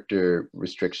stricter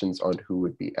restrictions on who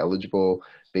would be eligible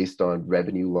based on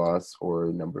revenue loss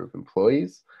or number of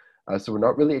employees. So we're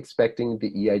not really expecting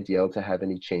the EIDL to have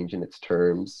any change in its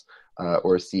terms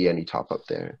or see any top up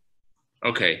there.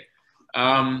 Okay.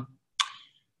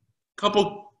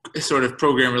 Couple sort of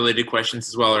program related questions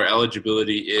as well. Our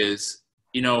eligibility is,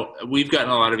 you know, we've gotten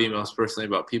a lot of emails personally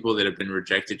about people that have been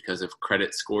rejected because of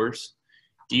credit scores.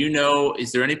 Do you know,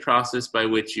 is there any process by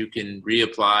which you can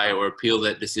reapply or appeal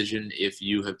that decision if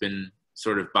you have been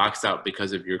sort of boxed out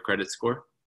because of your credit score?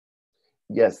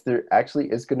 Yes, there actually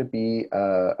is going to be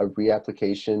a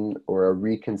reapplication or a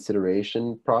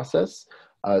reconsideration process.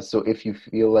 So if you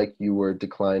feel like you were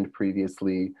declined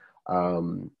previously,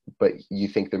 but you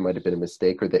think there might have been a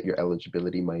mistake or that your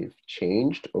eligibility might have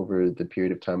changed over the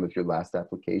period of time of your last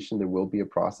application, there will be a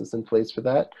process in place for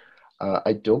that.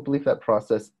 I don't believe that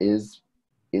process is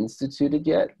instituted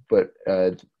yet, but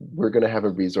we're going to have a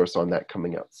resource on that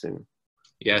coming out soon.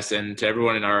 Yes, and to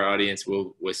everyone in our audience,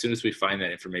 as soon as we find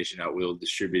that information out, we'll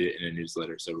distribute it in a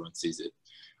newsletter so everyone sees it.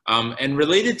 And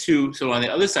related to, so on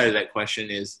the other side of that question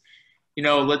is, you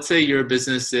know, let's say you're a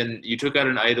business and you took out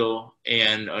an EIDL,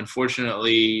 and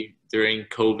unfortunately during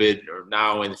COVID or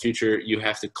now in the future, you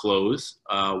have to close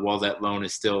while that loan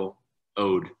is still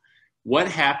owed. What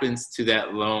happens to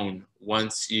that loan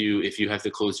if you have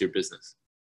to close your business?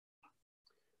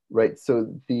 Right.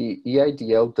 So the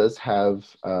EIDL does have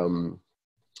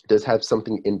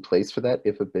something in place for that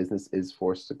if a business is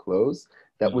forced to close.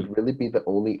 That would really be the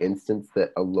only instance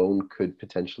that a loan could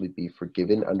potentially be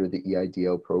forgiven under the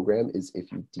EIDL program, is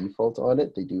if you default on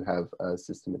it. They do have a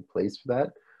system in place for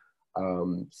that.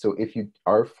 So if you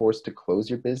are forced to close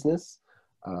your business,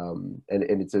 and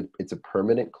it's a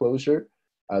permanent closure,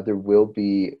 there will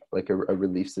be like a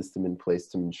relief system in place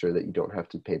to ensure that you don't have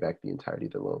to pay back the entirety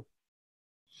of the loan.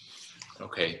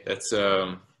 Okay, that's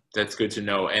good to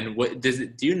know. And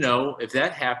do you know if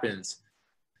that happens,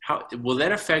 how will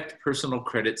that affect personal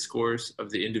credit scores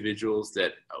of the individuals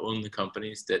that own the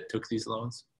companies that took these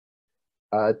loans?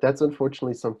 That's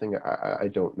unfortunately something I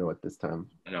don't know at this time.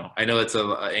 No, I know that's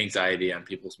an anxiety on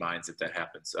people's minds if that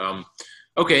happens.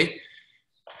 Okay,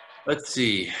 let's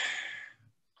see.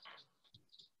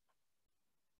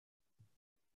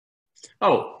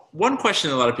 Oh, one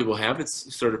question a lot of people have,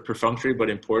 it's sort of perfunctory but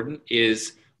important,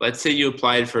 is let's say you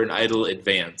applied for an EIDL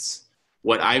Advance.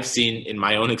 What I've seen in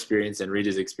my own experience and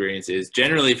Rita's experience is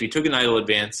generally if you took an EIDL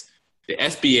Advance, the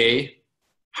SBA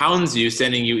hounds you,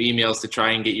 sending you emails to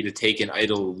try and get you to take an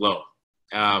EIDL loan.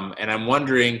 And I'm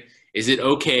wondering, is it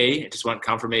okay, I just want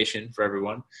confirmation for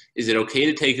everyone, is it okay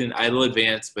to take an EIDL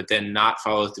Advance but then not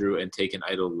follow through and take an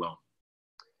EIDL loan?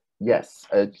 Yes,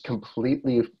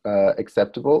 completely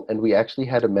acceptable. And we actually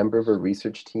had a member of our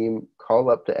research team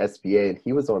call up the SBA, and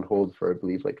he was on hold for, I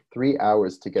believe, like 3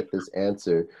 hours to get this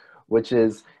answer, which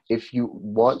is if you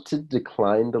want to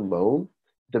decline the loan,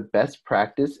 the best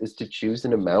practice is to choose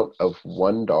an amount of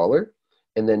 $1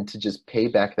 and then to just pay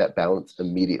back that balance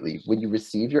immediately. When you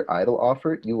receive your EIDL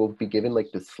offer, you will be given like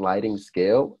the sliding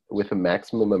scale with a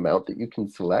maximum amount that you can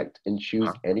select, and choose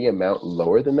any amount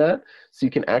lower than that. So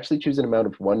you can actually choose an amount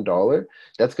of $1.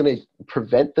 That's going to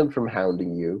prevent them from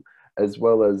hounding you, as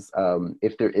well as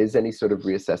if there is any sort of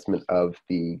reassessment of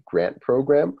the grant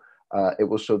program, it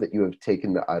will show that you have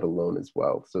taken the EIDL loan as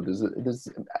well. So there's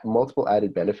multiple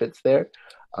added benefits there.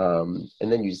 And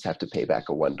then you just have to pay back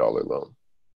a $1 loan.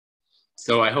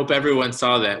 So I hope everyone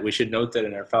saw that. We should note that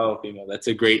in our follow-up email. That's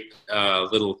a great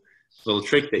little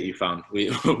trick that you found. We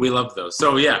love those.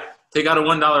 So yeah, take out a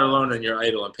 $1 loan on your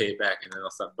EIDL and pay it back, and then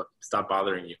they'll stop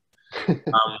bothering you.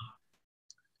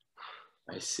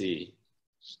 I see.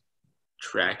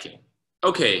 Tracking.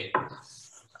 Okay.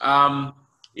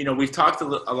 You know, we've talked a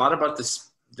lot about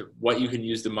this, what you can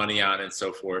use the money on and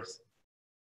so forth.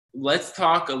 Let's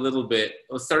talk a little bit.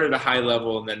 Let's start at a high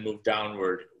level and then move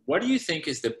downward. What do you think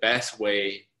is the best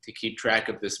way to keep track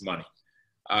of this money?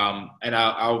 And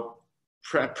I'll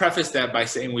preface that by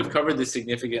saying we've covered this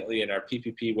significantly in our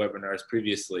PPP webinars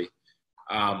previously.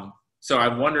 So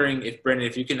I'm wondering if, Brandan,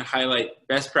 if you can highlight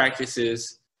best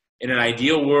practices in an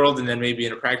ideal world and then maybe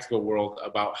in a practical world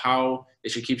about how they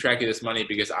should keep track of this money,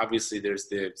 because obviously there's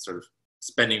the sort of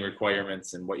spending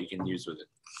requirements and what you can use with it.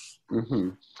 Mm-hmm.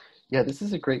 Yeah, this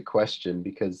is a great question,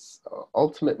 because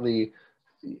ultimately,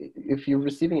 if you're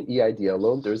receiving an EIDL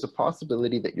loan, there's a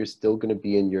possibility that you're still going to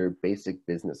be in your basic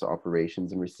business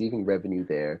operations and receiving revenue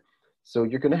there. So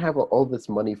you're going to have all this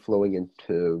money flowing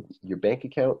into your bank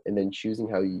account and then choosing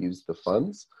how you use the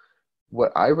funds.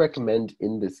 What I recommend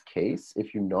in this case,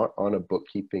 if you're not on a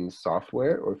bookkeeping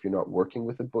software or if you're not working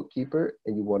with a bookkeeper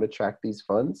and you want to track these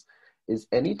funds, is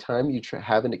anytime you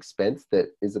have an expense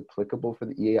that is applicable for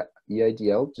the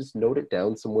EIDL, just note it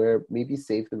down somewhere, maybe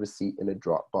save the receipt in a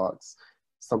Dropbox,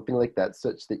 something like that,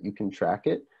 such that you can track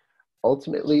it.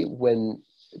 Ultimately, when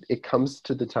it comes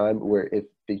to the time where if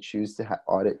they choose to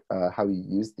audit how you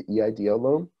use the EIDL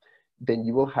loan, then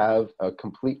you will have a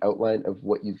complete outline of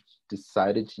what you've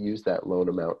decided to use that loan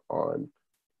amount on.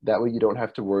 That way you don't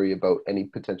have to worry about any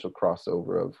potential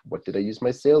crossover of what did I use my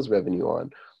sales revenue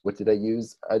on? What did I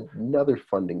use another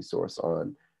funding source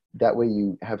on? That way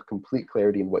you have complete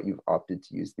clarity in what you've opted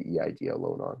to use the EIDL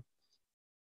loan on.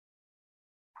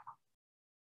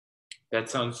 That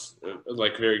sounds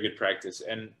like very good practice.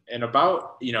 And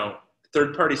about, you know,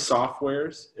 third-party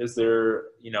softwares, is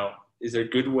there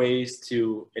good ways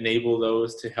to enable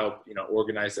those to help, you know,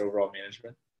 organize the overall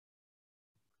management?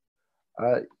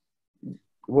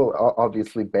 Well,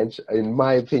 obviously, Bench, in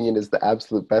my opinion, is the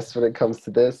absolute best when it comes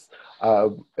to this.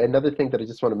 Another thing that I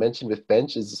just want to mention with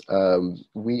Bench is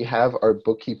we have our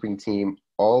bookkeeping team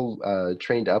all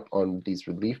trained up on these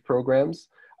relief programs,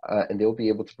 and they'll be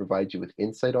able to provide you with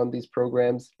insight on these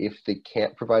programs. If they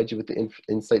can't provide you with the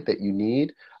insight that you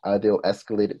need, they'll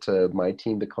escalate it to my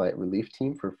team, the client relief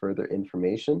team, for further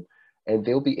information. And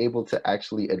they'll be able to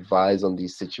actually advise on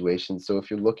these situations. So if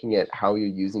you're looking at how you're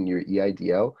using your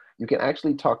EIDL, you can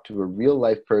actually talk to a real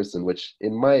life person, which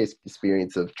in my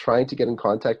experience of trying to get in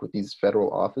contact with these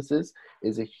federal offices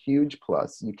is a huge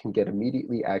plus. You can get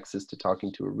immediately access to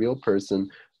talking to a real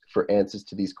person for answers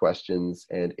to these questions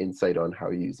and insight on how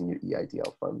you're using your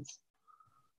EIDL funds.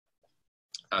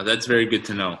 That's very good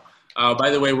to know. By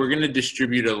the way, we're going to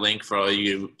distribute a link for all of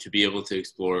you to be able to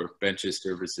explore Bench's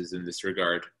services in this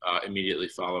regard immediately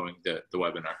following the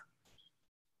webinar.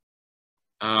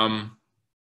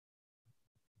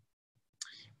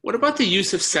 What about the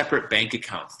use of separate bank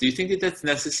accounts? Do you think that that's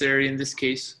necessary in this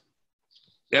case?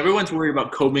 Everyone's worried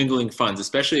about commingling funds,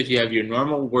 especially if you have your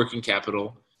normal working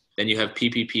capital, then you have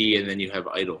PPP, and then you have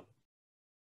EIDL.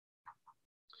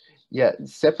 Yeah,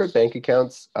 separate bank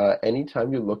accounts,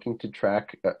 anytime you're looking to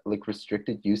track like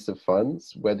restricted use of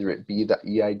funds, whether it be the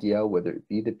EIDL, whether it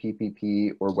be the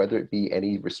PPP, or whether it be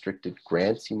any restricted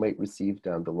grants you might receive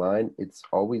down the line, it's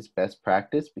always best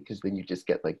practice because then you just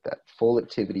get like that full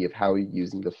activity of how you're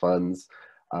using the funds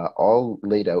all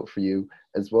laid out for you,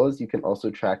 as well as you can also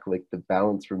track like the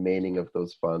balance remaining of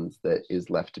those funds that is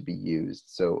left to be used.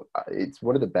 So it's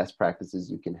one of the best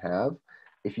practices you can have.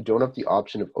 If you don't have the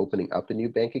option of opening up a new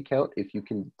bank account, if you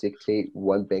can dictate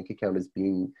one bank account as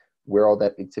being where all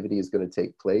that activity is going to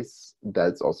take place,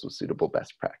 that's also suitable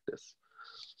best practice.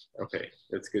 Okay,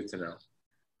 that's good to know.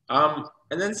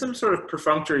 And then some sort of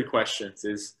perfunctory questions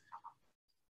is,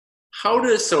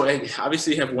 so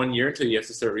obviously you have 1 year until you have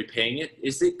to start repaying it.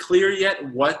 Is it clear yet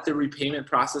what the repayment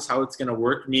process, how it's going to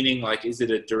work? Meaning, like, is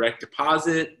it a direct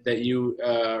deposit that you,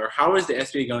 or how is the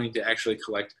SBA going to actually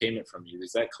collect payment from you?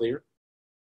 Is that clear?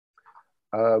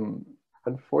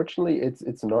 Unfortunately,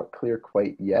 it's not clear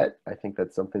quite yet. I think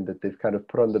that's something that they've kind of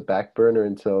put on the back burner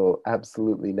until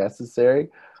absolutely necessary.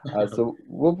 So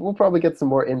we'll probably get some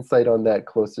more insight on that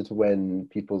closer to when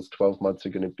people's 12 months are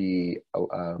going to be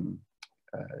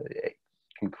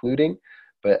concluding.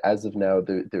 But as of now,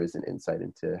 there is an insight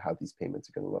into how these payments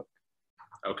are going to look.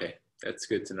 Okay, that's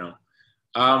good to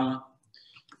know.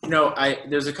 You know,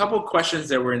 there's a couple of questions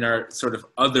that were in our sort of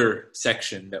other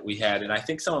section that we had, and I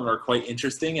think some of them are quite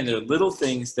interesting, and they're little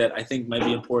things that I think might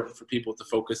be important for people to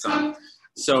focus on.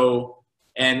 So,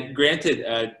 and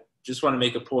granted, just want to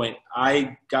make a point,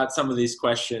 I got some of these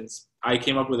questions. I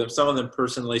came up with them, some of them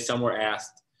personally, some were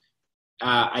asked.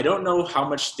 I don't know how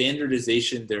much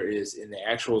standardization there is in the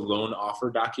actual loan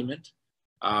offer document.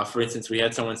 For instance, we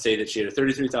had someone say that she had a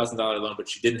 $33,000 loan, but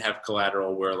she didn't have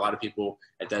collateral, where a lot of people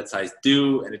at that size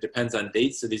do, and it depends on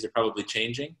dates, so these are probably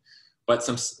changing. But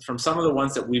from some of the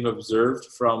ones that we've observed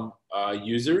from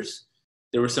users,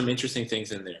 there were some interesting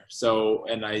things in there. So,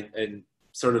 and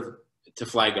sort of to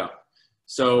flag up.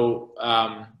 So,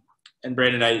 and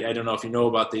Brandon, I don't know if you know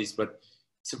about these, but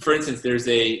so for instance, there's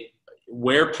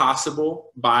where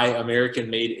possible, buy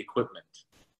American-made equipment.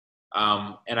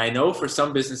 And I know for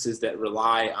some businesses that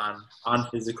rely on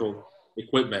physical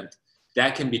equipment,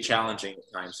 that can be challenging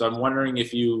at times. So I'm wondering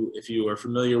if you are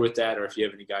familiar with that, or if you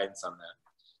have any guidance on that.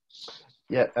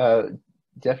 Yeah,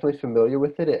 definitely familiar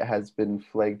with it. It has been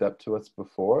flagged up to us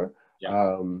before.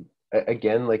 Yeah.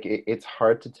 Again, like it's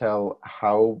hard to tell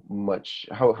how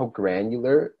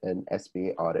granular an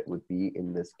SBA audit would be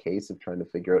in this case of trying to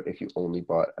figure out if you only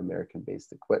bought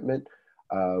American-based equipment.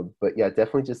 But yeah,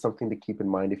 definitely just something to keep in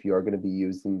mind if you are going to be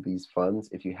using these funds,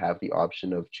 if you have the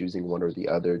option of choosing one or the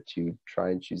other, to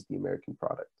try and choose the American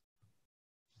product.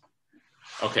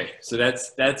 Okay, so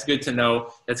that's good to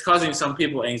know. That's causing some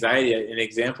people anxiety. An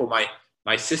example,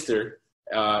 my sister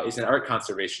is an art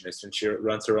conservationist, and she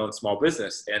runs her own small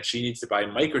business, and she needs to buy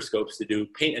microscopes to do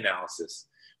paint analysis.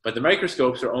 But the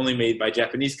microscopes are only made by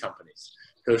Japanese companies.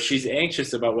 So she's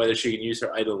anxious about whether she can use her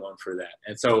EIDL loan for that.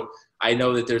 And so I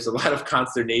know that there's a lot of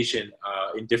consternation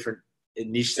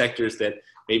in niche sectors that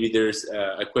maybe there's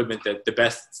equipment that the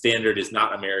best standard is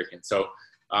not American. So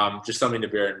just something to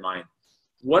bear in mind.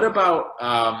 What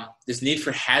about this need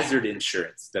for hazard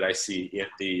insurance that I see in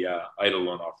the EIDL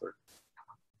loan offer?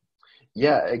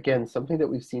 Yeah, again, something that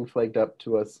we've seen flagged up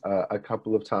to us a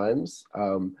couple of times.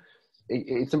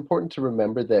 It's important to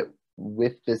remember that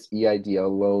with this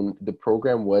EIDL loan, the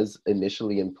program was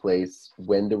initially in place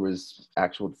when there was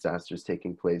actual disasters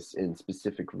taking place in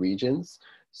specific regions.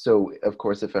 So, of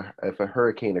course, if a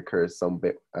hurricane occurs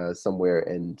somewhere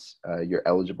and you're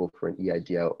eligible for an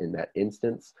EIDL in that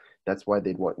instance, that's why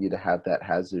they'd want you to have that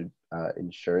hazard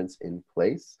insurance in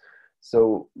place.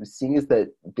 So, seeing as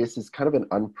that this is kind of an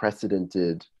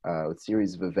unprecedented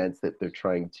series of events that they're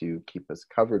trying to keep us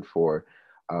covered for,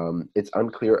 it's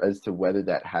unclear as to whether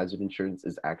that hazard insurance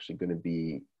is actually going to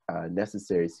be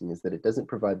necessary, seeing as that it doesn't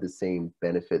provide the same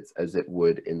benefits as it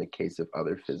would in the case of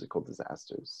other physical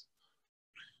disasters.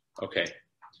 Okay.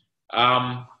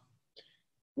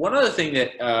 One other thing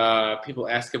that people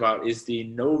ask about is the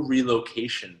no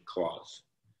relocation clause.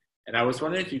 And I was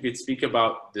wondering if you could speak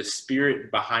about the spirit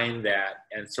behind that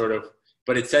and sort of,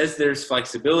 but it says there's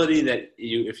flexibility that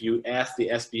if you ask the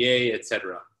SBA, et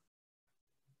cetera.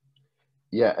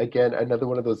 Yeah, again, another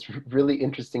one of those really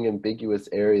interesting, ambiguous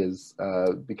areas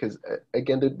because,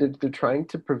 again, they're trying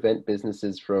to prevent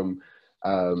businesses from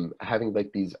having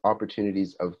like these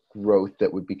opportunities of growth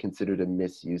that would be considered a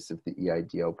misuse of the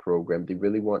EIDL program. They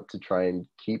really want to try and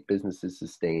keep businesses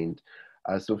sustained.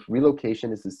 So if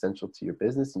relocation is essential to your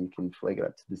business and you can flag it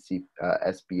up to the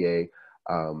SBA,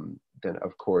 then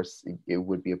of course it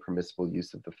would be a permissible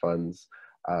use of the funds.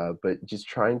 But just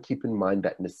try and keep in mind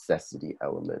that necessity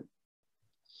element.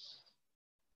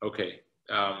 Okay,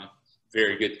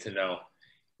 very good to know.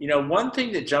 You know, one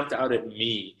thing that jumped out at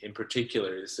me in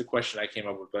particular, this is a question I came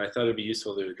up with, but I thought it'd be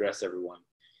useful to address everyone,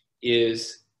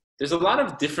 is there's a lot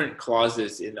of different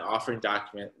clauses in the offering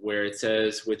document where it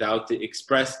says without the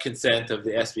express consent of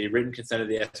the SBA, written consent of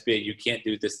the SBA, you can't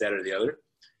do this, that, or the other.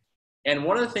 And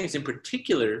one of the things in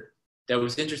particular that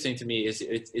was interesting to me is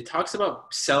it talks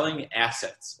about selling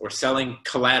assets or selling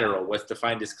collateral, what's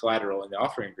defined as collateral in the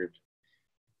offering agreement.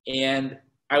 And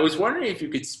I was wondering if you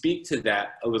could speak to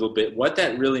that a little bit, what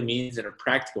that really means in a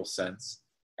practical sense.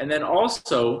 And then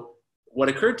also, what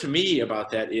occurred to me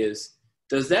about that is,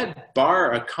 does that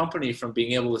bar a company from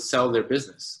being able to sell their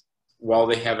business while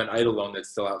they have an EIDL loan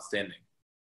that's still outstanding?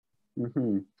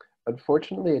 Mm-hmm.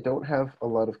 Unfortunately, I don't have a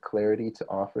lot of clarity to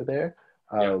offer there.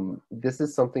 This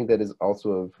is something that is also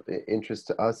of interest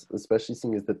to us, especially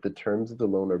seeing as that the terms of the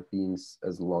loan are being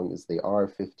as long as they are,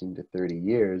 15 to 30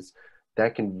 years.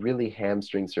 That can really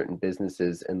hamstring certain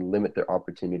businesses and limit their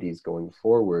opportunities going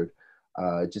forward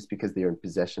just because they are in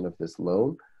possession of this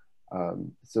loan.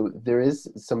 So there is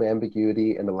some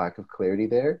ambiguity and a lack of clarity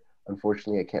there.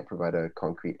 Unfortunately, I can't provide a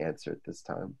concrete answer at this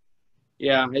time.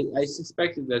 Yeah, I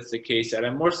suspected that's the case, and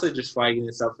I'm mostly just flagging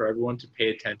this up for everyone to pay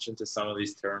attention to some of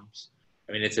these terms.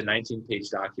 I mean, it's a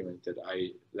 19-page document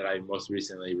that I most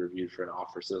recently reviewed for an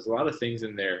offer. So there's a lot of things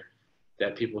in there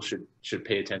that people should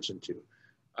pay attention to.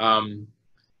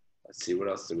 Let's see, what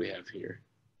else do we have here?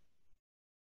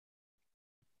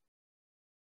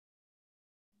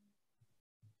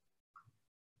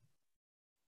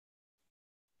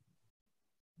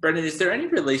 Brendan, is there any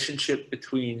relationship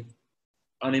between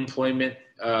unemployment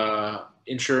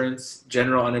insurance,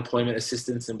 general unemployment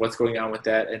assistance, and what's going on with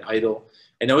that and EIDL?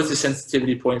 I know it's a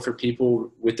sensitivity point for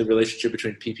people with the relationship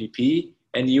between PPP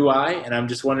and UI, and I'm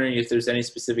just wondering if there's any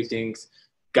specific things,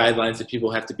 guidelines that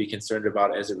people have to be concerned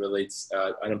about as it relates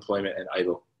unemployment and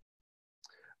EIDL.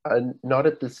 Not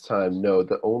at this time, no.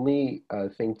 The only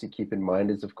thing to keep in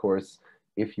mind is, of course,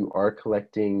 if you are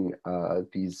collecting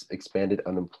these expanded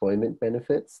unemployment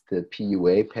benefits, the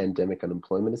PUA, Pandemic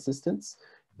Unemployment Assistance,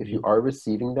 if you are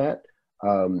receiving that,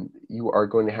 you are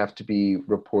going to have to be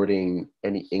reporting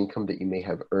any income that you may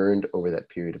have earned over that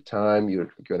period of time.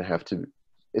 You're going to have to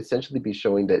essentially be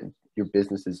showing that your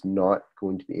business is not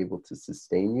going to be able to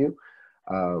sustain you.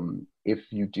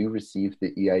 If you do receive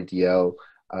the EIDL,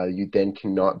 you then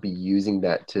cannot be using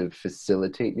that to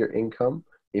facilitate your income.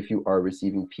 If you are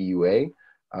receiving PUA,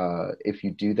 if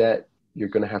you do that, you're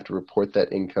going to have to report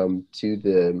that income to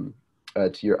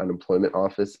to your unemployment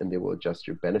office, and they will adjust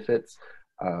your benefits.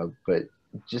 But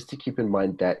just to keep in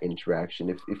mind that interaction,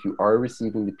 if you are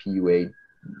receiving the PUA,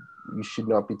 you should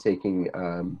not be taking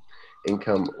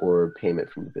income or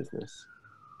payment from the business.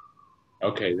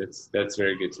 Okay, that's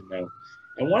very good to know.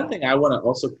 And one thing I want to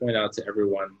also point out to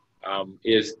everyone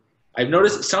is I've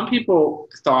noticed some people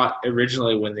thought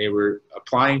originally when they were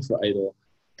applying for EIDL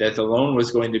that the loan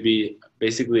was going to be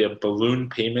basically a balloon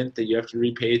payment that you have to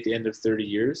repay at the end of 30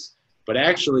 years. But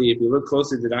actually, if you look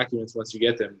closely at the documents once you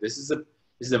get them, this is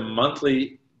a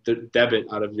monthly debit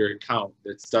out of your account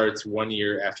that starts 1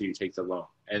 year after you take the loan.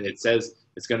 And it says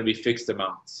it's going to be fixed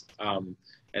amounts.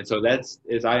 And so that's,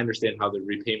 as I understand, how the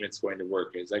repayment's going to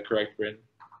work. Is that correct, Bryn?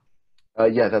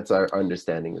 Yeah, that's our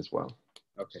understanding as well.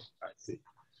 Okay, I see.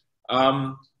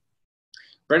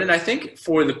 Brendan, I think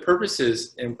for the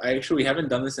purposes, and we haven't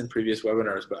done this in previous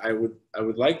webinars, but I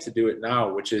would like to do it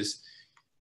now, which is,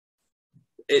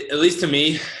 at least to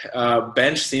me,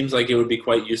 Bench seems like it would be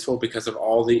quite useful because of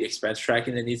all the expense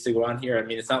tracking that needs to go on here. I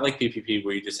mean, it's not like PPP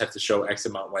where you just have to show X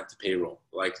amount went to payroll.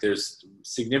 Like, there's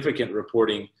significant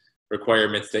reporting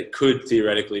requirements that could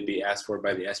theoretically be asked for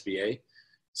by the SBA.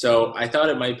 So I thought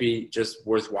it might be just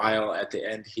worthwhile at the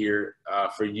end here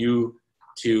for you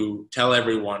to tell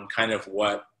everyone kind of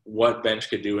what Bench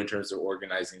could do in terms of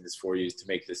organizing this for you to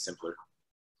make this simpler.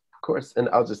 Of course, and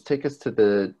I'll just take us to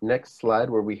the next slide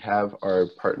where we have our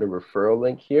partner referral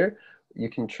link here. You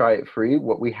can try it free.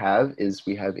 What we have is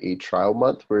we have a trial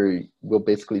month where we'll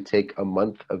basically take a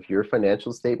month of your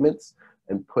financial statements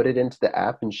and put it into the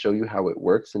app and show you how it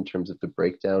works in terms of the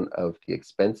breakdown of the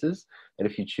expenses. And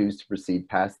if you choose to proceed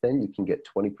past then, you can get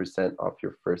 20% off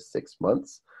your first 6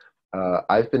 months.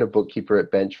 I've been a bookkeeper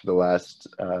at Bench for the last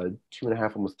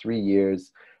 2.5, almost 3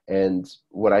 years. And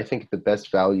what I think the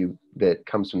best value that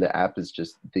comes from the app is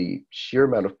just the sheer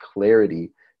amount of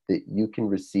clarity that you can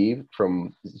receive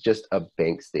from just a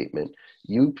bank statement.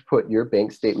 You put your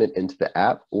bank statement into the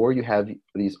app, or you have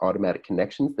these automatic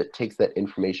connections that takes that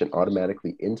information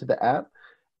automatically into the app.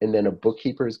 And then a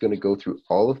bookkeeper is going to go through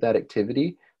all of that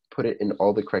activity, put it in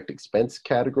all the correct expense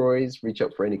categories, reach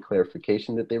out for any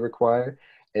clarification that they require.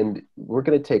 And we're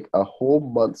going to take a whole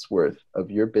month's worth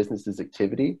of your business's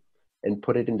activity and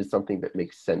put it into something that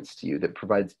makes sense to you, that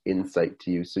provides insight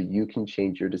to you so you can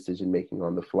change your decision making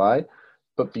on the fly.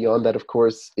 But beyond that, of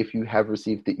course, if you have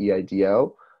received the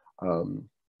EIDL,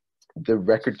 the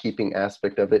record keeping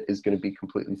aspect of it is going to be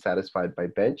completely satisfied by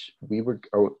Bench. We're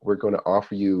going to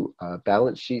offer you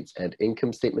balance sheets and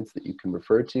income statements that you can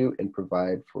refer to and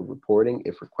provide for reporting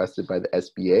if requested by the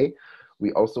SBA.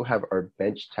 We also have our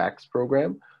Bench tax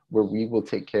program, where we will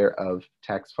take care of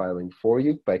tax filing for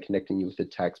you by connecting you with a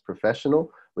tax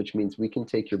professional, which means we can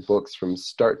take your books from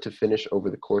start to finish over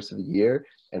the course of the year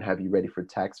and have you ready for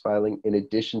tax filing, in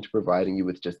addition to providing you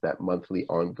with just that monthly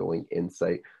ongoing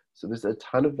insight. So there's a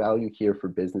ton of value here for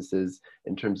businesses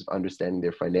in terms of understanding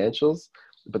their financials,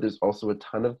 but there's also a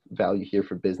ton of value here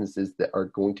for businesses that are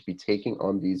going to be taking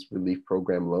on these relief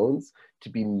program loans to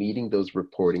be meeting those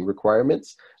reporting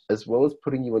requirements, as well as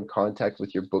putting you in contact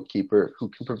with your bookkeeper who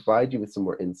can provide you with some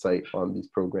more insight on these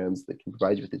programs, that can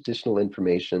provide you with additional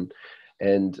information,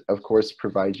 and of course,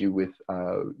 provide you with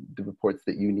the reports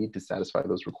that you need to satisfy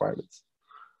those requirements.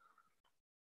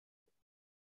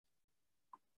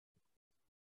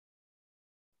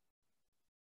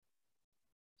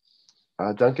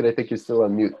 Duncan, I think you're still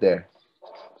on mute there.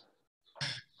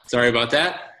 Sorry about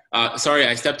that. Sorry,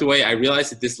 I stepped away. I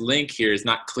realized that this link here is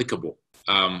not clickable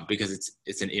because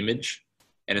it's an image,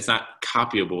 and it's not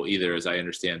copyable either, as I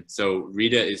understand. So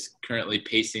Rita is currently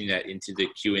pasting that into the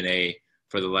Q&A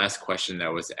for the last question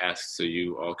that was asked, so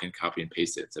you all can copy and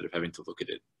paste it instead of having to look at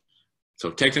it.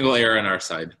 So technical error on our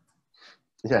side.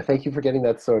 Yeah, thank you for getting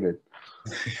that sorted.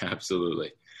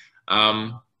 Absolutely.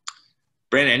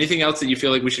 Brandon, anything else that you feel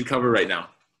like we should cover right now?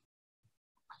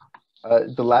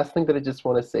 The last thing that I just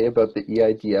want to say about the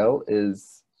EIDL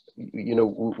is, you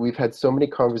know, we've had so many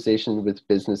conversations with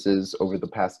businesses over the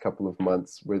past couple of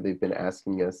months where they've been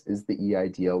asking us, is the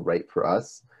EIDL right for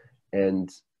us?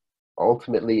 And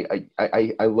ultimately,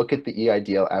 I look at the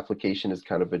EIDL application as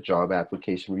kind of a job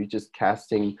application where you're just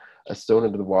casting a stone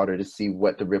into the water to see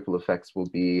what the ripple effects will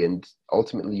be. And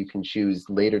ultimately, you can choose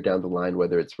later down the line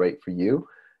whether it's right for you.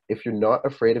 If you're not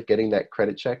afraid of getting that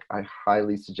credit check, I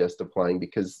highly suggest applying,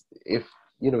 because if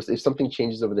something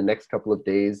changes over the next couple of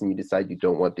days and you decide you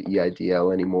don't want the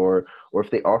EIDL anymore, or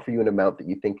if they offer you an amount that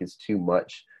you think is too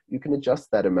much, you can adjust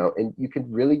that amount and you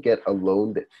can really get a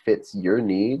loan that fits your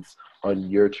needs on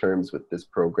your terms with this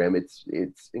program.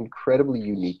 It's incredibly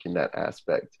unique in that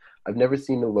aspect. I've never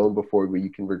seen a loan before where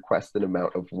you can request an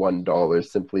amount of $1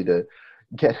 simply to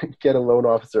get a loan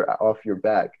officer off your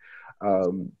back.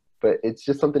 But it's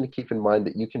just something to keep in mind,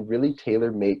 that you can really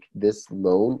tailor make this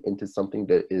loan into something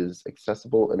that is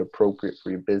accessible and appropriate for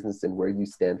your business and where you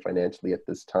stand financially at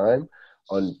this time,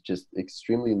 on just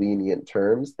extremely lenient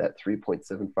terms, that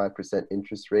 3.75%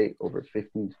 interest rate over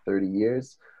 15 to 30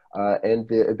 years, and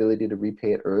the ability to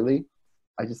repay it early.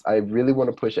 I really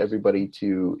want to push everybody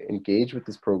to engage with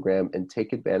this program and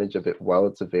take advantage of it while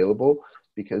it's available,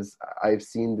 because I've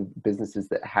seen the businesses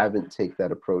that haven't taken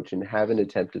that approach and haven't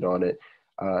attempted on it.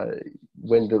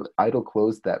 When the EIDL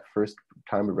closed that first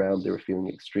time around, they were feeling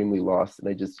extremely lost. And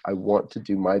I want to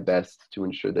do my best to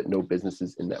ensure that no business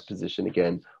is in that position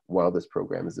again while this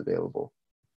program is available.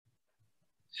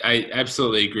 I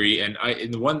absolutely agree. And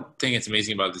the one thing that's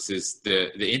amazing about this is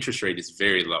the interest rate is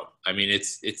very low. I mean,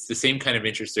 it's the same kind of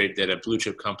interest rate that a blue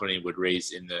chip company would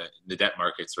raise in the debt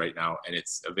markets right now, and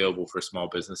it's available for small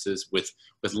businesses with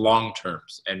long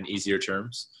terms and easier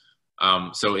terms.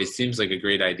 So it seems like a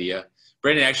great idea.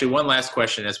 Brandan, actually, one last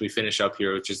question as we finish up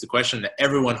here, which is the question that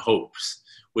everyone hopes,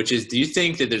 which is, do you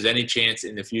think that there's any chance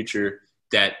in the future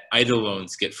that EIDL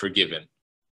loans get forgiven?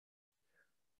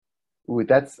 Ooh,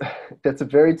 that's a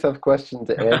very tough question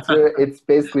to answer. It's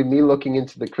basically me looking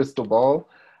into the crystal ball,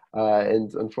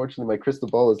 and unfortunately, my crystal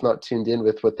ball is not tuned in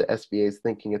with what the SBA is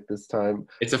thinking at this time.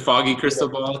 It's a foggy crystal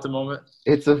ball at the moment.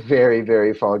 It's a very,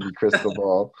 very foggy crystal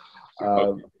ball.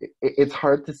 Okay. It's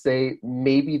hard to say.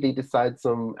 Maybe they decide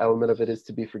some element of it is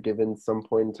to be forgiven some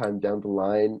point in time down the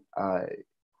line.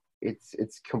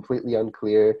 It's completely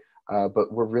unclear.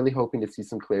 But we're really hoping to see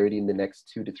some clarity in the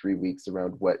next 2 to 3 weeks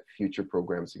around what future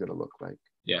programs are going to look like.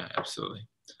 Yeah, absolutely.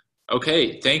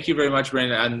 Okay, thank you very much,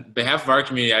 Brandon. On behalf of our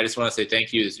community, I just want to say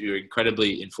thank you. You were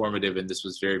incredibly informative, and this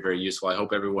was very, very useful. I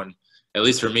hope everyone, at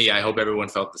least for me, I hope everyone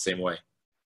felt the same way.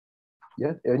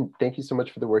 Yeah, and thank you so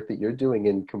much for the work that you're doing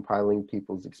in compiling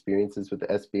people's experiences with the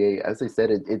SBA. As I said,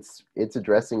 it's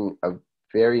addressing a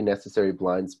very necessary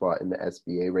blind spot in the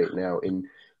SBA right now in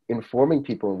informing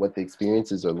people on what the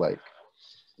experiences are like.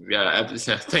 Yeah,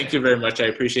 thank you very much. I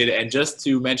appreciate it. And just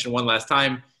to mention one last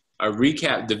time, a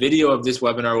recap, the video of this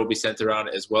webinar will be sent around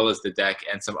as well as the deck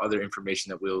and some other information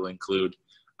that we'll include,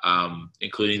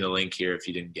 including the link here if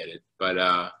you didn't get it.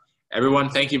 But everyone,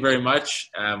 thank you very much.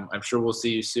 I'm sure we'll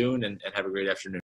see you soon and have a great afternoon.